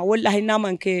nyama wallahi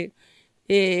namanke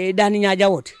dani nya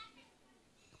jawote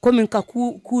komin ka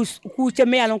ku ce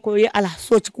me alon ko ala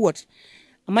soci kuwot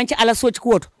manci ala soci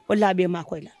kuwot wallahi be ma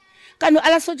koyla kanu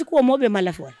ala soci ko mo be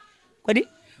malafi wala kodi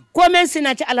ko men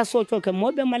sinati ala soci ko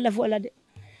mo be malafi wala de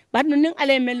badno nin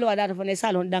ale mello wadata fone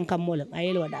salon dan kam molam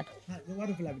ayelo wadata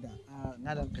wadu fula bida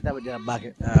ngada kitaba jara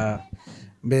bake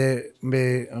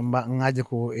be ngaje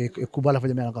ko e kubala fa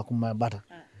jamela ka kuma bata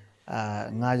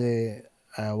ngaje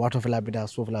wato fula bida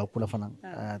so fula kula fanan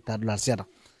ta dolar siata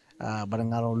bara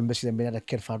ngalo lumbe sile be da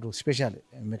Kerr Fatou special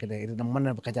mekede ida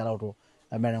manna ka jara auto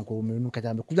amenen ko mi nun ka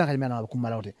jara ku janka mena kuma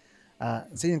lawte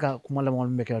sin ka kuma la mo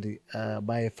mekede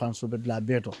baye fanso be la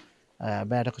beto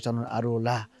baye ta ko chanon aro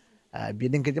la bi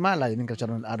den ke jama la den ka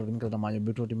chanon aro den ka ma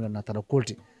beto dimina na tara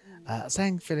kolti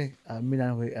sang fele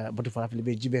mina ko botu fala fele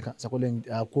be jibe ka sakolen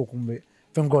ko kumbe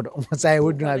fengodo say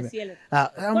woduna be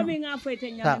ko mi nga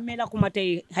fete nyame mela kuma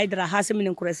tay haydra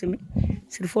hasiminen kuresimi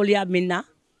sir folia minna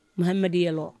Muhammad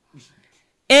yelo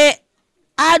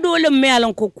adole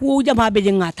melan ko ku jama be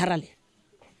jinga tarale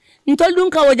ntol dun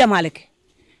ka wo jamaleke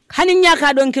hanin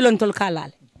nyaka don kilon tol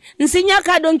kalale nsinya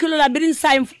ka don kilo la birin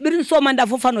so manda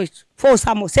fo fano fo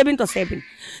samo 7 to 7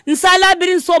 nsala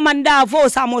birin so manda fo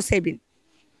samo 7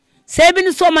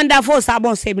 so manda fo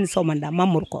samo 7 so manda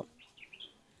mamur ko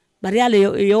bari yalla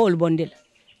yo ol bondel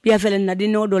biya felen na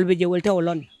dino dol be je wolte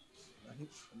wolon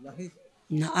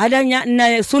na ada nya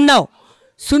na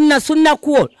sunna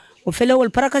ko o fele wol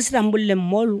parakasira mbulle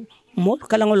mol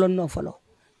kala ngolon no folo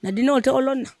na dino wolte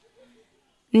olon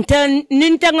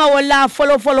nintenga wala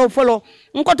folo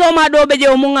nkoto ma do be je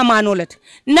o munga manolet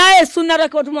na sunna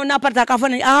rakot mo na parta ka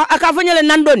fanya le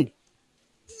nandoni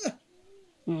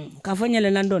ka fanya le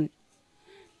nandoni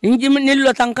Ninjim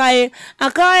nillo tankaye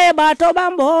akaye bato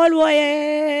bambol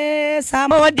woye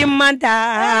samo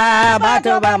dimanta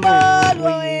bato bambol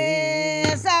woye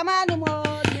samanu mo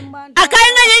dimanta akaye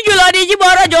ngani julo di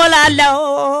jiboro jola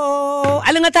Allah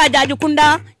alinga ta jaju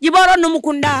kunda jiboro num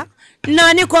kunda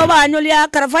nani ko ba nyolya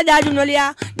karfa jaju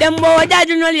nyolya dembo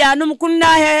jaju nyolya num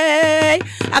kunda he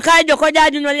akaye joko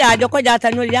jaju nyolya joko jata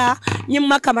nyolya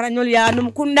nyimma kamara nyolya num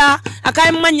kunda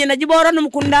akaye manyina jiboro num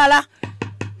kunda la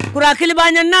kura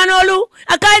kilibanya nanolu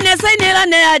akai ne sai ne la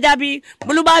ne ajabi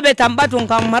bulu babe tambatun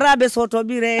kan marabe soto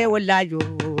bire wallajo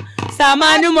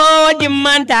samanu mo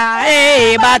dimmanta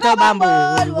bato bambo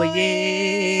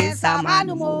woye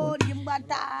samanu mo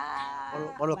dimmanta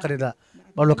balo kanida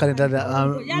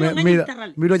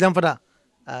mi do jamfata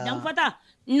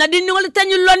na dinni wala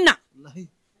tanyul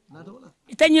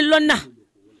lonna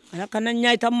ala kana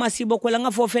nyaay tam masibo ko la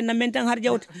nga fofé na menten har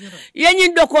jawt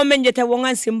yeñi doko menje te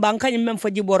wongan simban kany mem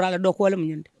fa jibora la doko wala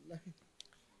munyande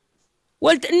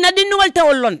wal na dinni wal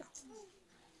tawlon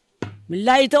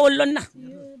billahi tawlon na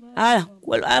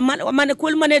man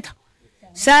kul maneta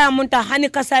sa munta hani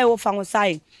kasay wo fango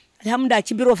say alhamda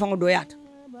ci biro fango doyat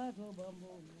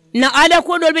na ada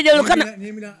ko dol be jawul kana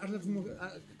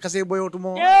kasay boyotu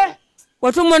mo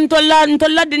watu mon tolla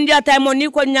dindia tay mon ni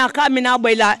ko nyaka mina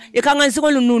bayla e ka ngan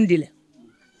singol nundile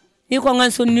ni ko ngan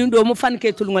son ni do mo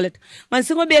fanke tulngolet man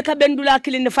singo be ka bendula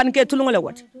kilinde fanke tulngole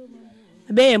wat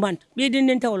be man be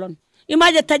dindin tawlon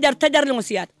imaje tajar lo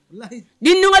siyat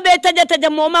dinnu be taja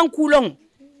mo man kulong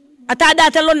ata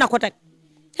data lon na ko tak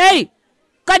hey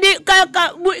kadi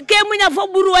ke munya fo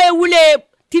buru e wule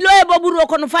tilo e bo buru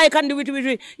ko no fay kandi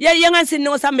witi ya ngan sin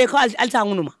no sambe ko al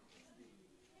sangunuma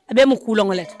abe mu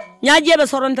kulon let nyaaje be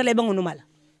soronta le bangu numala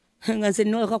ngan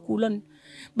sen no ka kulon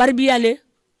barbiyale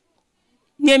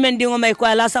nyemen di ngomay ko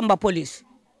ala samba police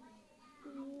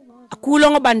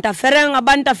kulon banta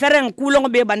fereng kulon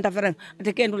be banta fereng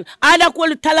ate kendul ada ko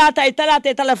talata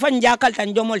telefon jakal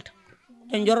tan jomolta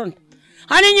tan joron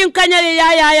hani nyin kanyale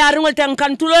ya ringol tan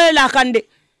kan tulo la kande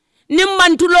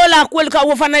nimman tulo la ko ka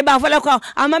wo fanay ba fala ko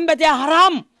amambete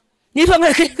haram ni to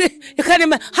ngal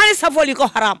kanima hani safoli ko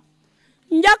haram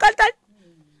njakaltal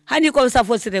hani ko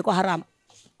safosire ko haram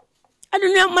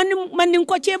aduna man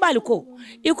ko cebal ko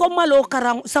iko malo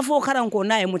karan safo karan ko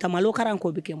na e muta malo karan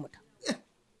ko bike muta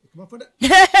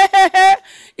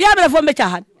ya bra fo me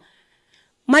chahan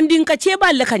man din ka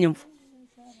cebal le kanyum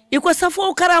iko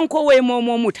safo karan ko we mo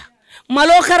muta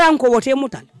malo karan ko wote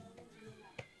mutal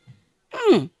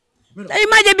ay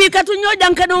maje bi katu nyo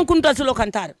janka don kunta sulo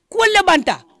kantare ko le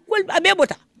banta ko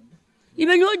abebota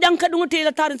ibe nyo janka dum te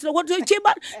la tarin so woto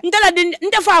ceba ndala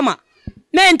nde fama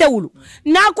me ente wulu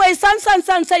na ko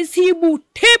san say sibu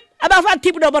tip aba fa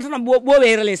tip do botana bo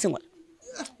wérale singol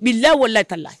billahi wallahi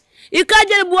tallahi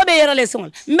ikaje bo be yérale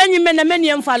singol men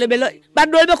yam faale be ba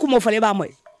do be ko mo faale ba moy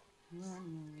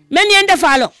men yende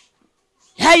falo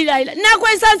hay na ko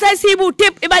sansa sibu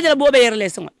tip ibadala bobe yerle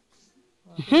songa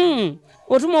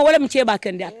otumo wala mcheba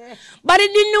kende bari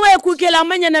dinni way ku kela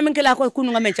manya na min kala ko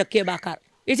kunu ngamen chakke bakar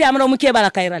ite amro mu keba la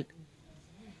kairal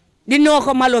dinno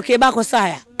ko malo keba ko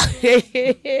saya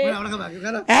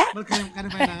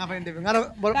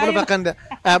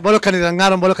bolo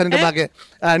kande bake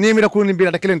ni mi da kunu bi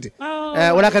da kelenti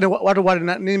wala kade watu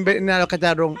wala ni na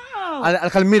kata don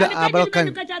alkalmida bolo kan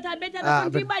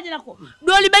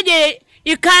doli beje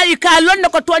ika londo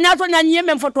ko tonya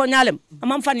nyeme foto nyalem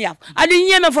amam fan yaf adi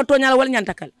nyeme foto nyal wala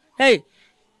nyantakal hey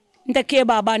nta ke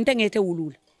baba nta ngete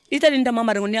wulul itali nta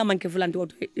mama ngoni amanke fulanti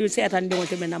oto setan de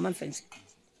ngote mena man fensi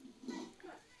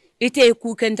ite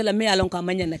ku kentala me alon ka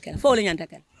manya nakal fo wala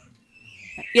nyantakal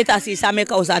yeta si same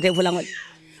ka usate fulangol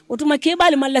otuma ke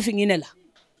bali malla finginela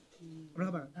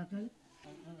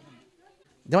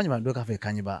jamani do ka fe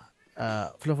Kanyiba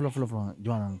fulo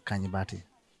jwana Kanyibati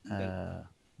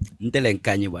ntele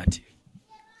Kanyibati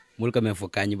mulka men fo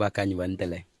Kanyiba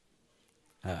ntele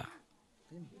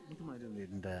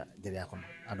nda jere akon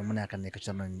adu mun yakan ne ka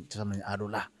cerno adu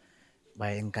la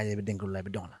baye en kaje be dengul la be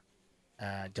don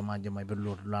la jama be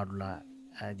la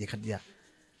je khadiya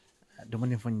do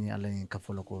mun fonni alla ni ka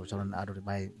folo ko cerno adu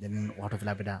baye den wato fi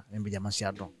la be da en be jama si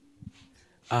adu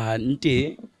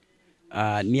nte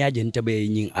ni aje ntabe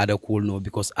nyin ada cool no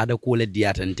because ada cool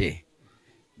diatante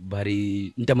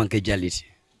bari nta manke jaliti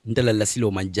nta la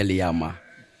silo man jali yama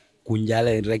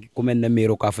kunjale rek komen na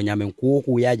mero ka fa nyamen ko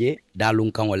yaje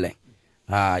dalun kanole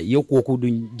yo ko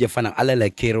dun jefana ala la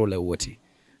kero la woti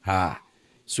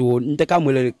so nta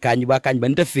kamule Kanyiba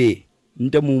nta fe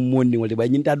nta mu monni wala ba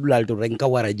nyinta dulal to rek ka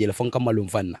wara jele fon kamalum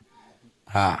fanna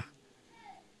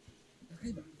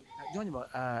joni ba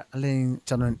alen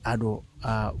chanon ado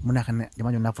munakane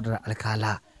jamaño nafuta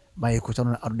alkala baye ko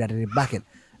chanon ado dade bakel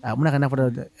munakane nafuta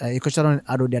ko chanon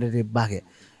ado dade bakel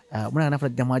munakane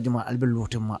nafuta jamaajuma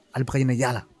albelutuma albakayina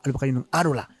yala albakayina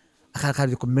ado la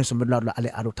akaka ko menso be la ale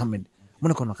ado tammen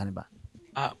munako no Kanyiba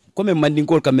comme mandin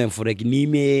ko quand même fo rek ni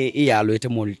me yalo ete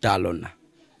mol talonna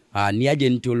ni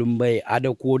ajen tolumbay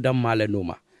ada ko damale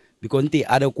noma because nti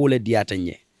ada ko le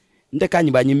diatanye nte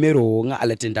Kanyiba nyi mero nga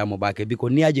aletenta mo bake biko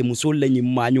ni aje musolle nyi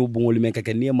manyo bungol menke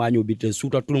ke ni manyo biten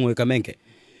suta tulungo ka menke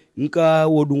nka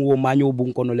wodun wo manyo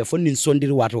bun kono le fonni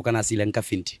sondiri wato kana sile nka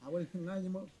finti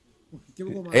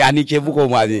ani chebu ko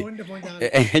mazi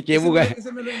chebu ga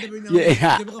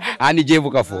ani jebu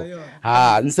ka fo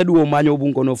nsadu wo manyo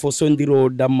bun kono fo sondiro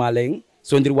damalen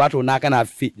sondiri wato na kana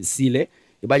sile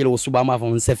ibajelo wo subama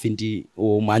fo nsefinti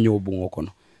o manyo bun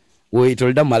kono wo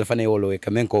itol damal fane wolo e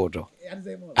kamen ko to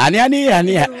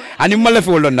ani malafi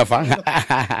wolon na fa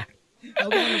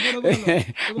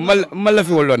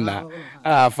malafi wolon na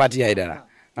fati haidara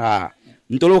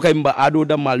ntolo kay mba ado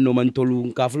damal no man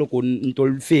tolu ka flo ko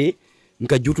ntol fe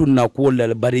nka jutu na ko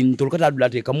la bari ntol kata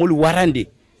dulate kamol warande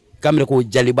kamre ko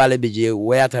jali bale beje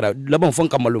wayatara laban fon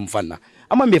kamalum fanna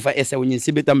amma me fa ese woni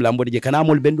sibitam lambo de kana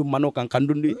mol bendu mano kan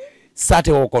kandundi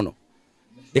sate o kono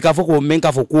e ka foko men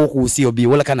ka foko ko si obi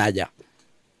wala kanaja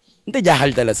nte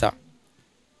jahal tala sa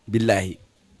billahi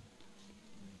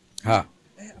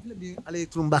ale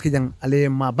tulum bakijang ale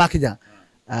ma bakijang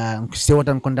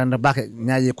sewatan kondanda bake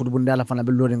nyaaje Kutubung Daala fana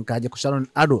be loden kaaje ko salon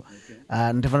ado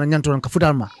ndefana nyanton ka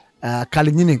futalma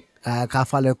kali nyini ka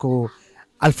fale ko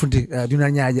alfunti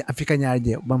duna nyaaje afrika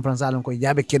nyaaje bam fransalon ko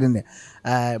jabe kedene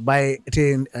bay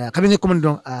te kabine commande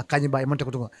don Kanyiba e monte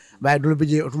ko to bay dolo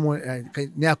beje otumo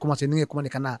ne a commencé ni commande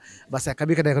kana basa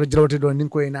kabi kada ko jrawte don nin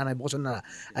ko nana bo sonna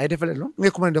ay defale lo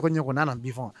ngi commande ko nyoko nana bi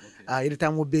fon il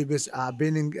tamo bebes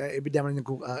bening ebidam ni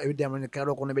ko ebidam ni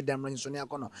karo ko ne bedam ni sonia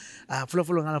kono flo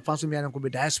ngala fansu mi ko be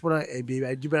diaspora e be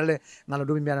jibale ngala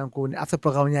do mi ko ni after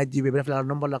programme nyaaji be defale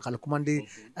nombre la kala commande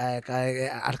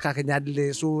arka ka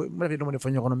nyaadle so mo refi do mo defo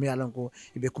kono mi alan ko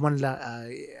be kumanda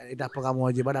ida programme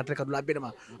waji bada treka dula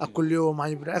bedema akulio ma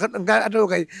nga ado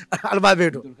kay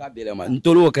albabedo ka belema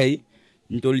ntolo kay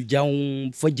ntol jaw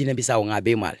fojina bisaw nga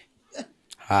be mal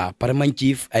parman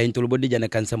chief ay ntol bodde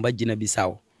jana kan samba jina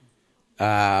bisaw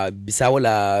bisaw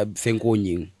la fenko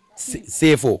nyin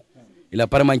sefo ila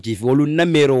parman chief wolu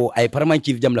namero ay parman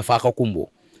chief jam la fa ka kumbo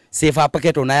sefa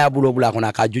paketo na ya bulo bula ko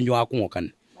na ka junjo akun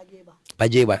kan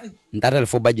bajeba ntatal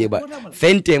fo bajeba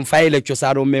fentem fayle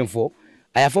ciosaro men fo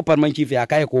aya fo parman chief ya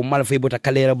kay ko mal fay bota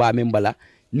kalera ba men bala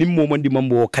nimmo mondi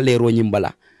mambo kalero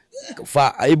nyimbala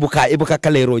fa ibuka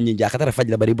kalero nyinja katara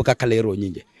fajla bari ibuka kalero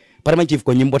nyinje parman chief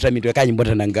ko nyimbota mi to ka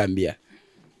nyimbota na Gambia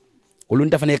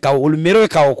ulunta fane kaw ul mero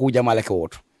kaw ku jamala ka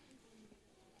woto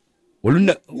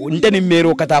ulunta ntani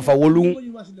mero kata fa wolu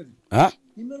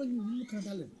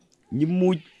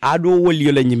nyimmu ado woli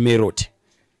yola nyimerote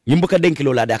nyimbuka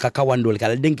denkilo la da ka kawandol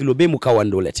kala denkilo be mu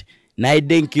kawandolete nay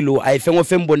denkilo ay fengo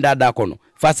fembonda da kono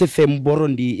fa se fem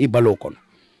borondi e balo kono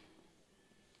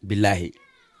billahi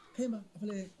hema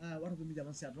afale wara ko mi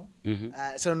jaman siatno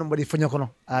seno no mbadi fonyo kono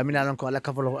minalan ko ala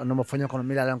kafalo no mo fonyo kono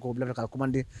minalan ko blefta ka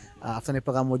commande afane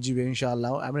paga mo jibe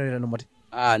inshallah amina no mbadi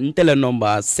ntele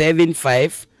number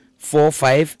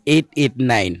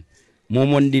 7545889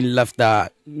 momondi lafta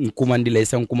commande le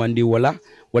san commande wala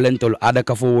ntol ada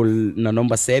kafo na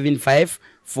number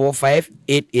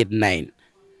 7545889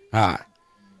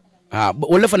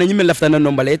 wala fana nyime lafta na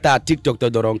number le ta TikTok to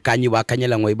doron Kanyiba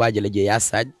kanyela ngoy baje le je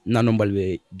yasaj na number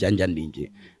be janjandi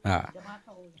nje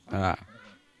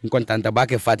kontanta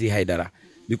bake Fati Haidara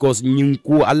because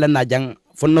nyinku alla na jang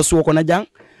fonna suko na jang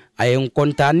ay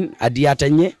kontan adiyata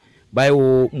nye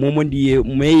bayo momondi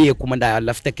meye kumanda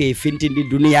lafta ke fintindi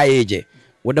duniya yeje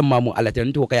wada mamu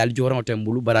alatan to kay al joran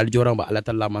tembulu baral joran ba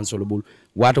alatan la man solo bul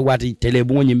wato wati tele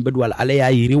bu ngim bedwal ale ya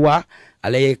yiriwa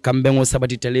ale kambe ngo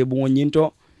sabati tele bu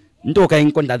nyinto nto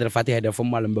kay konta dara Fati Haidara fo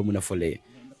malam be muna fole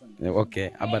okay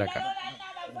abaraka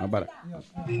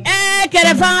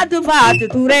kere Fatou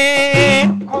Touré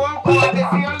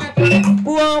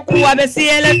kuwa be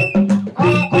siele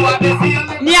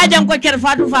ni ajam ko kere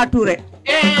Fatou Touré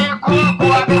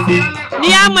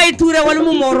ni amay Touré wala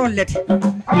mu moron lete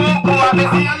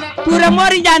Touré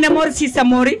mori jane mori sisa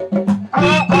mori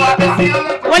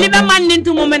wali be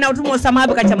mandintu mo mena to mo sama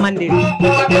be ka mandin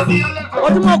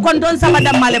oto mo kon don sama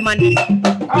damale mandin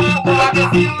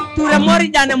Touré mori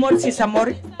jane mori sisa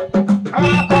mori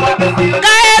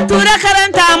Kaya Touré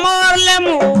karanta mor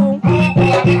lemu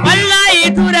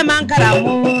wallahi Touré man kara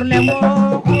mor lemu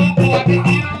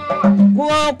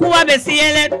kuwa be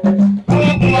siele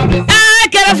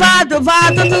kere Fatou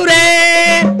Touré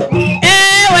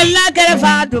walla kere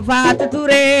Fatou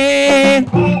Touré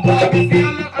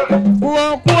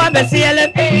kuwa be siele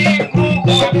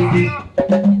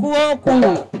kuwa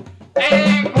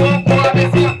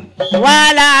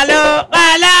wala lo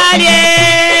wala ye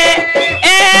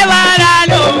wala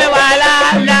lo me wala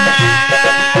la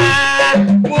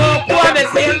kuwa be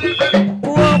siele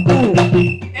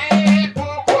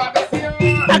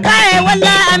akaye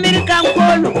wala American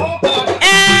kolu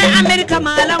America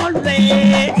mala wolbe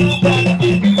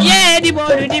ye di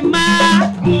bolu di ma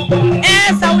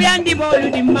sawiyan di bolu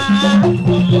di ma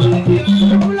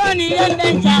fuloni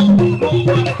yande cha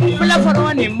fula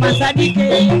foroni masadike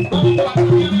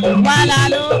wala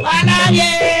lo wala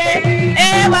ye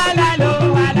wala lo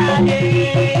wala ye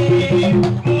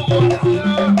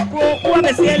ko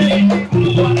besele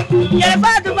ye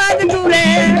Fatou Touré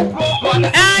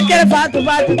kere Fatou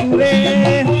Touré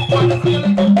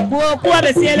kuwa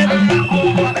besele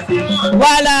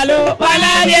wala lo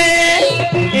wala ye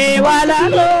wala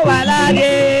lo wala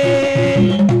ye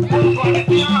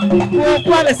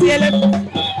kuwa besele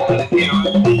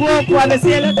kuwa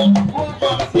besele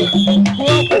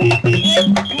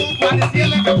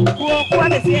kuwa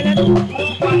besele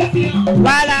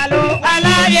wala lo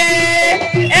wala ye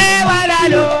wala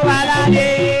lo wala ye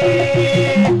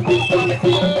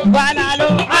wala lo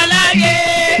wala ye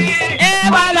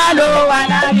wala lo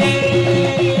wala ye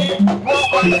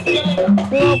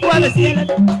kuwa besele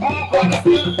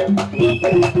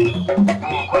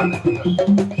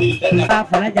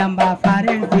afala jamba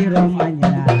faren tiro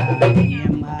manyana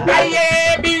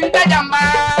aye binta jamba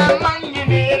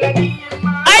manyine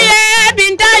aye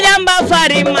binta jamba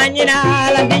fari manyina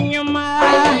la dinyuma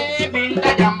aye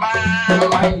binta jamba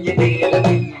manyine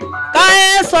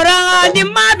kae sora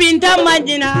dimma binta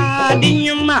manyina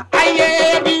dinyuma aye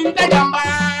binta jamba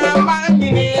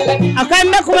manyine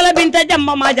akambe kumala binta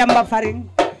jamba ma jamba fari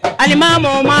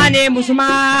alimamo mane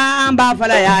musuma ba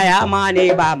fala ya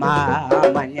mane ba ma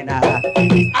manyina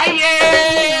aye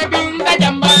binta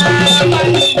jamba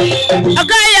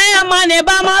akaya ya mane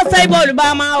ba ma sai bol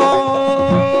ba ma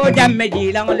o jamme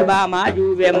jilang ba ma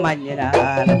jube manyina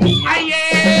aye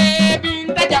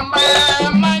binta jamba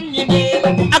manyina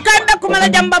akanda kumala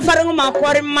jamba farangu ma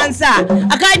kori mansa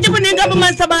akaji buni ngabu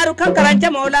mansa maru kankaranja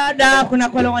mola da kuna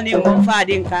koloni mo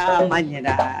fadin ka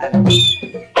manyina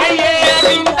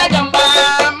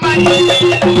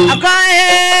akaye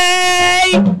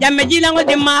jamme jilango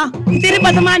dimma tiri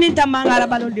batamani tamanga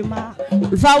balo dimma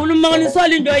faulu mangni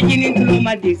soli ndoji ni tulu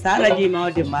madi sala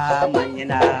jima dimma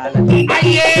manyina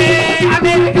aye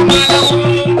America mala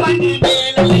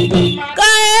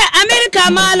kaye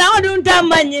America mala odun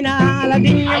tamanyina la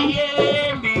dimma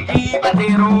aye biji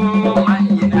batero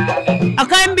manyina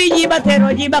akaye biji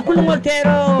batero jiba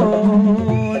kulmotero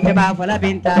te ba fala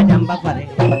binta jamba fare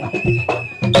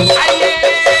aye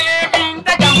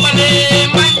binta jamba le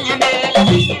manyine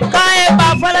kae ba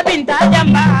fala binta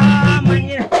jamba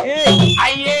manyine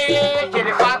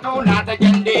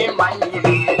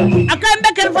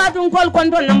Fatou kol kon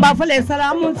don namba fale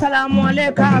salamun salamu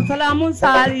alayka salamun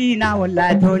salina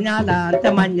wallahi to nyala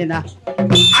tamanyina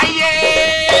aye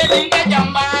dinga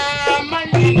jamba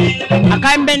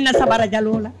akai benna sabara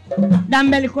jalola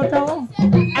dambeli ko to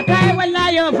akai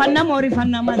wallahi yo fanna mori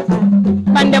fanna mansa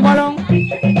bande bolong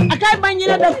akai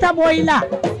banyina doctor boy la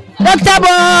doctor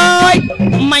boy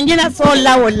manjina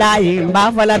sola wallahi mba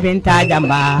fala benta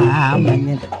jamba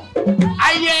manjina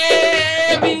aye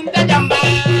binta jamba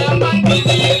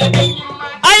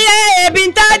aye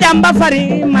binta jamba fari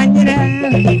manjina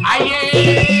aye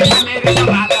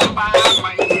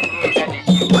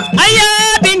aye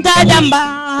binta jamba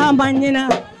manjina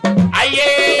aye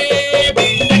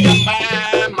binta jamba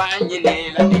manjina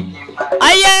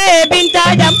aye binta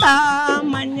jamba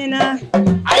manjina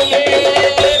aye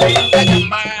binta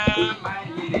jamba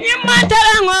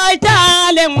nyimantara ngoy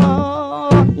tale ngo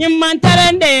nyimantara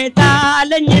nde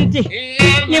tale nyinti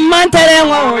nyimantara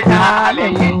ngoy tale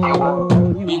ngo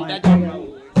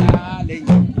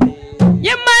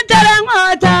nyimantara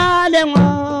ngoy tale ngo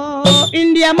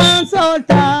India man so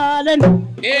tale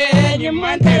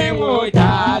nyimantara ngoy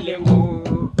tale ngo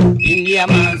India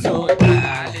man so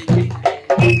tale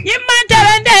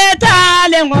nyimantara nde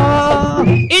tale ngo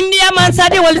India man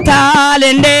sadi wal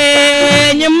tale nde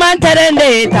nyimantara nde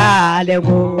tale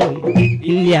ngo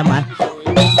India man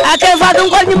ake Fatou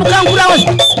ngol ni mukan kurawon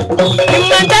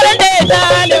nyimantara nde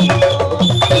tale ngo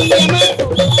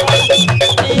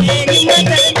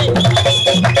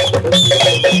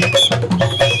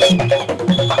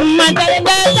nyimantara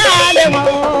nde tale ngo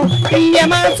India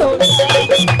man so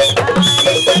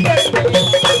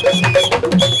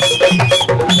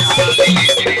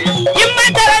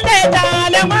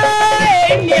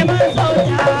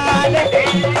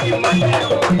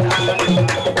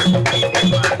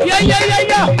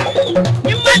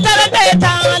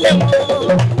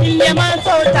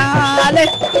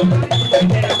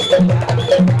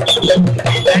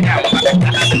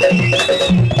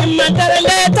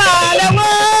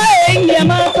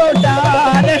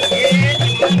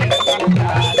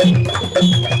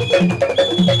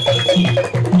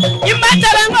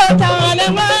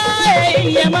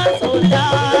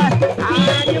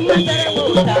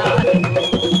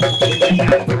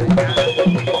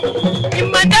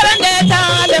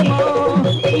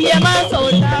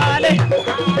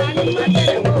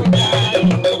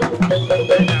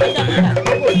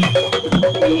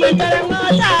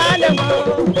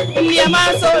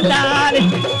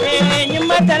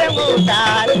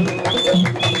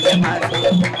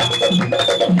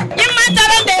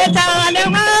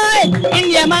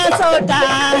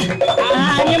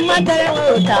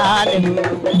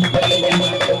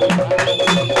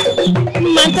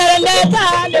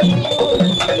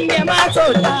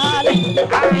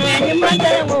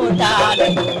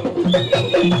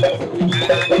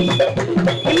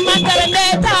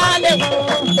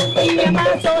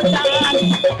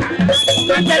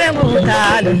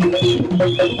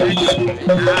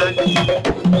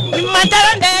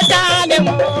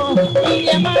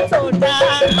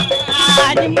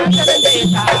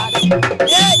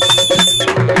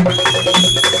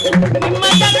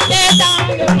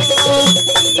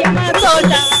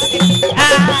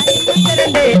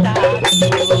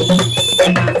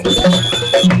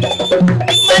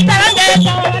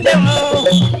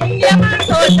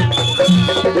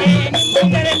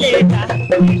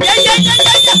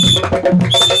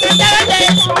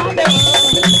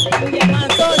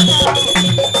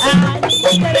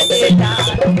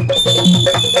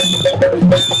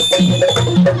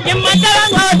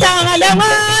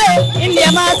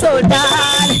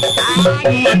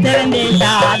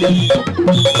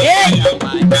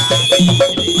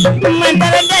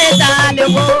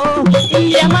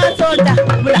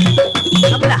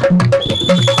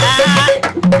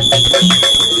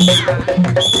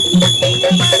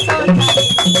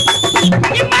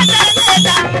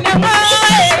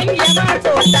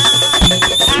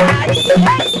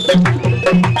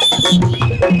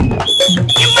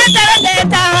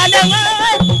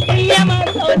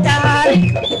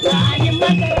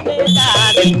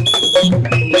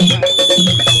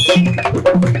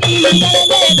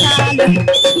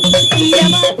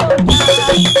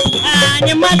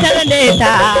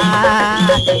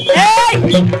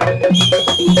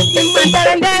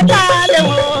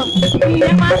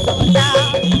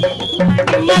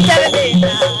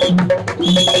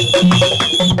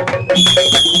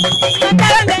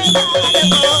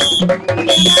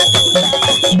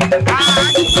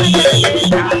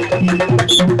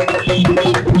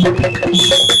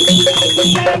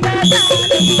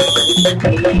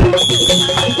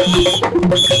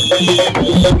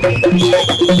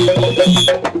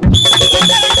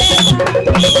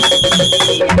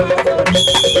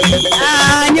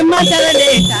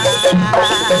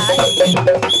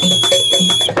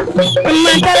Ni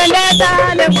mantarandeta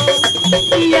lemo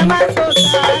iyama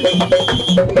sota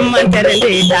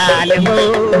mantarandeta lemo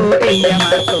iyama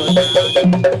sota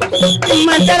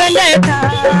mantarandeta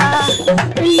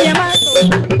iyama sota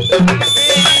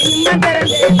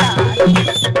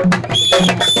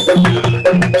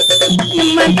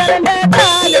mantarandeta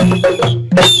lemo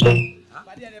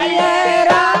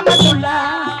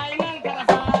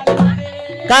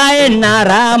Kaina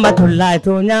rahmatullah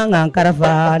to nyang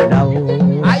karafa daw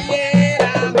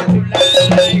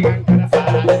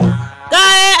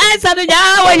Kai ai sadu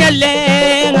jawo nyalle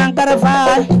ngang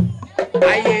karafa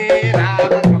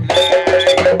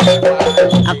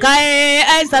Akai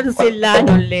ai sadu silla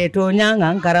nyalle to nyang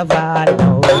karafa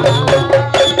daw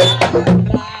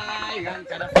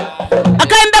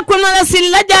Akai mbe kunala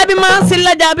silla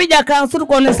jabi jaka sur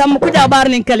ko ne sam ku jabar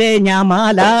ni kale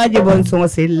nyama la jibon so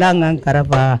silla ngang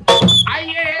karafa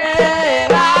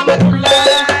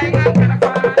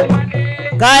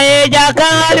Kae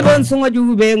jaka libon sunga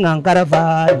jube ngang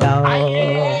karafa daw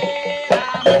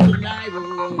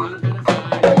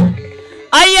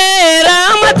Aye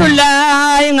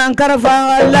rahmatullah ngang karafa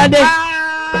lade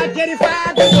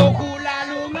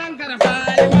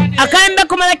Akan be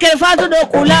kuma ke Fatou do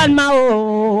kulal mao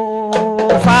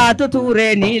Fatou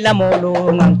ture ni la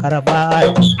molo ngang karafa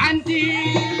anti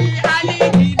ali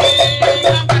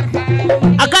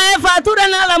Akai Fatou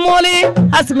na la moli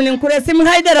asmin kuresim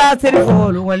haidara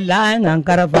sirfol wallahi ngang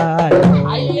karafa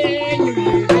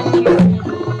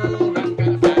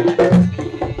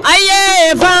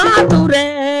Aye Fatou re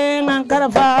ngang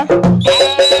karafa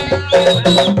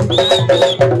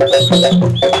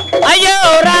Ayo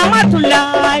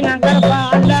rahmatullah ngang karafa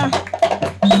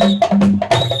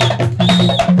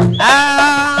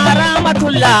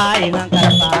rahmatullah ngang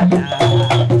karafa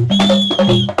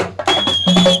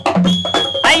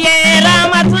Aye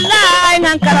rahmatullah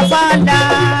ngang karafa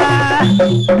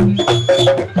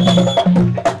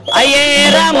Aye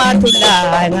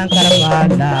rahmatullah ngang karafa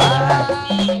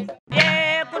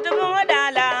Kutubung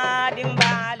Daala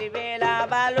dimbali bela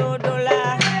baludula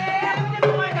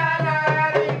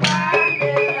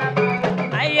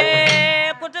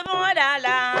Aye Kutubung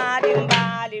Daala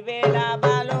dimbali bela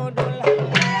baludula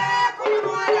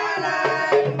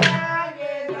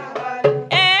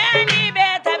Ni be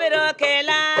tabiro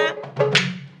kela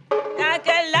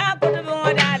Kakela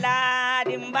Kutubung Daala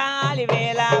dimbali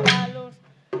bela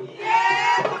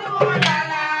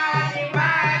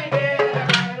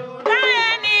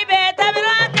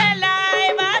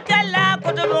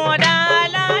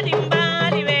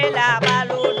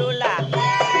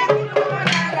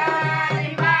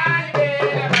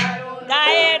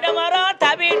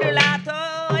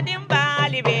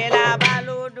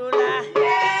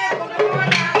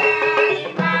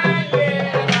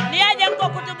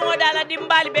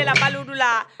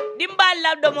baludula Dimbal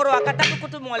la domoro akata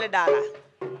Kutubung Daala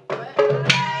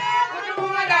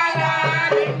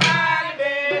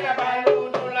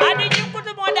Adi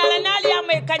Kutubung Daala nali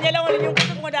ame kanyela wala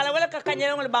Kutubung Daala wala ka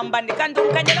kanyela wala bambandi kan dum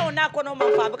kanyela na ko no man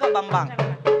fa ka bambang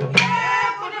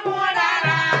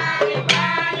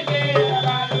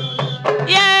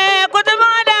Ye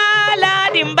Kutubung Daala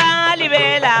dimbali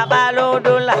bela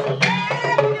balodula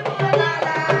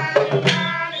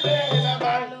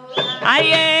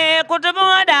Aye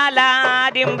Kutubung Daala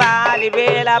dimbali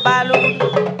bela balu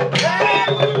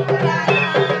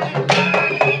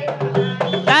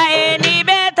Kae ni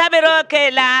be tabiro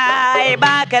kela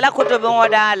ba kela Kutubung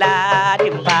Daala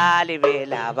dimbali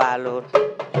bela balu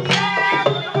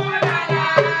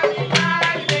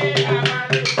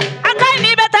Akai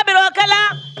ni be tabiro kela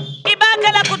iba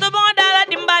kela Kutubung Daala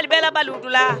dimbali bela balu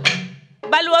dula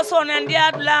balu sonan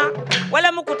diadula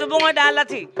wala mu Kutubung Daala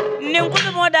ti nin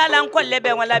Kutubung Daala kolle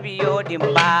be wala biyo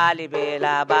dimbali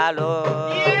bela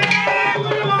balo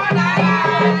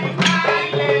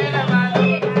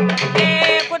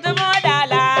Kutubung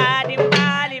Daala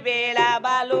dimbali bela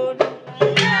balo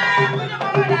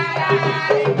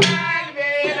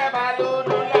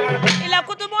ila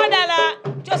Kutubung Daala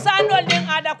cosandol nin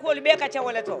ada kol be ka ca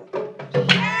wala to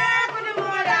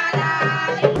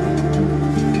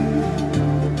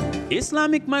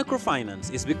Islamic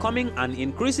microfinance is becoming an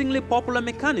increasingly popular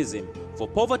mechanism for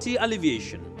poverty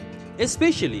alleviation,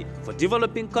 especially for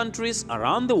developing countries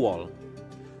around the world.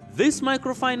 This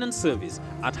microfinance service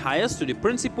adheres to the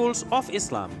principles of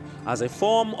Islam as a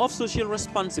form of social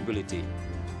responsibility.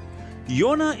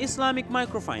 Yona Islamic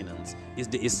Microfinance is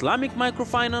the Islamic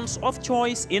microfinance of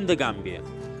choice in the Gambia,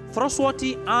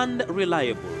 trustworthy and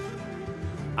reliable.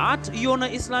 At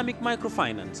Yona Islamic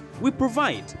Microfinance, we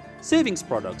provide savings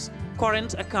products,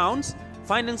 current accounts,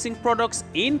 financing products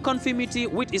in conformity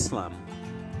with Islam.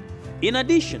 In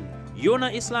addition,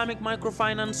 Yona Islamic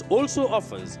Microfinance also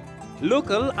offers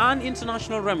local and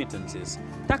international remittances,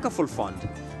 Takaful Fund,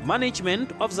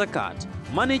 management of zakat,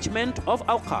 management of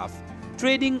awqaf,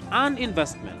 trading and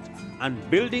investment, and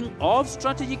building of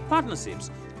strategic partnerships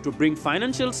to bring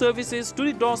financial services to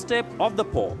the doorstep of the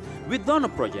poor with donor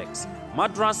projects,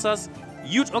 madrasas,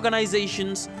 youth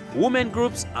organizations, women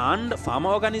groups, and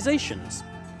farmer organizations.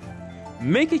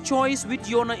 Make a choice with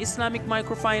Yona Islamic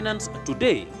Microfinance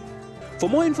today. For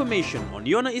more information on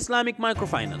Yona Islamic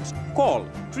Microfinance, call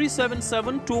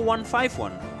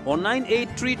 377-2151 or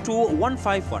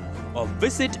 9832-151 or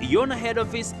visit Yona head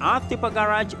office at Tipa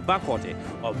Garage, Bakote,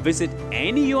 or visit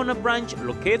any Yona branch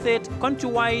located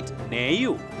countrywide near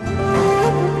you.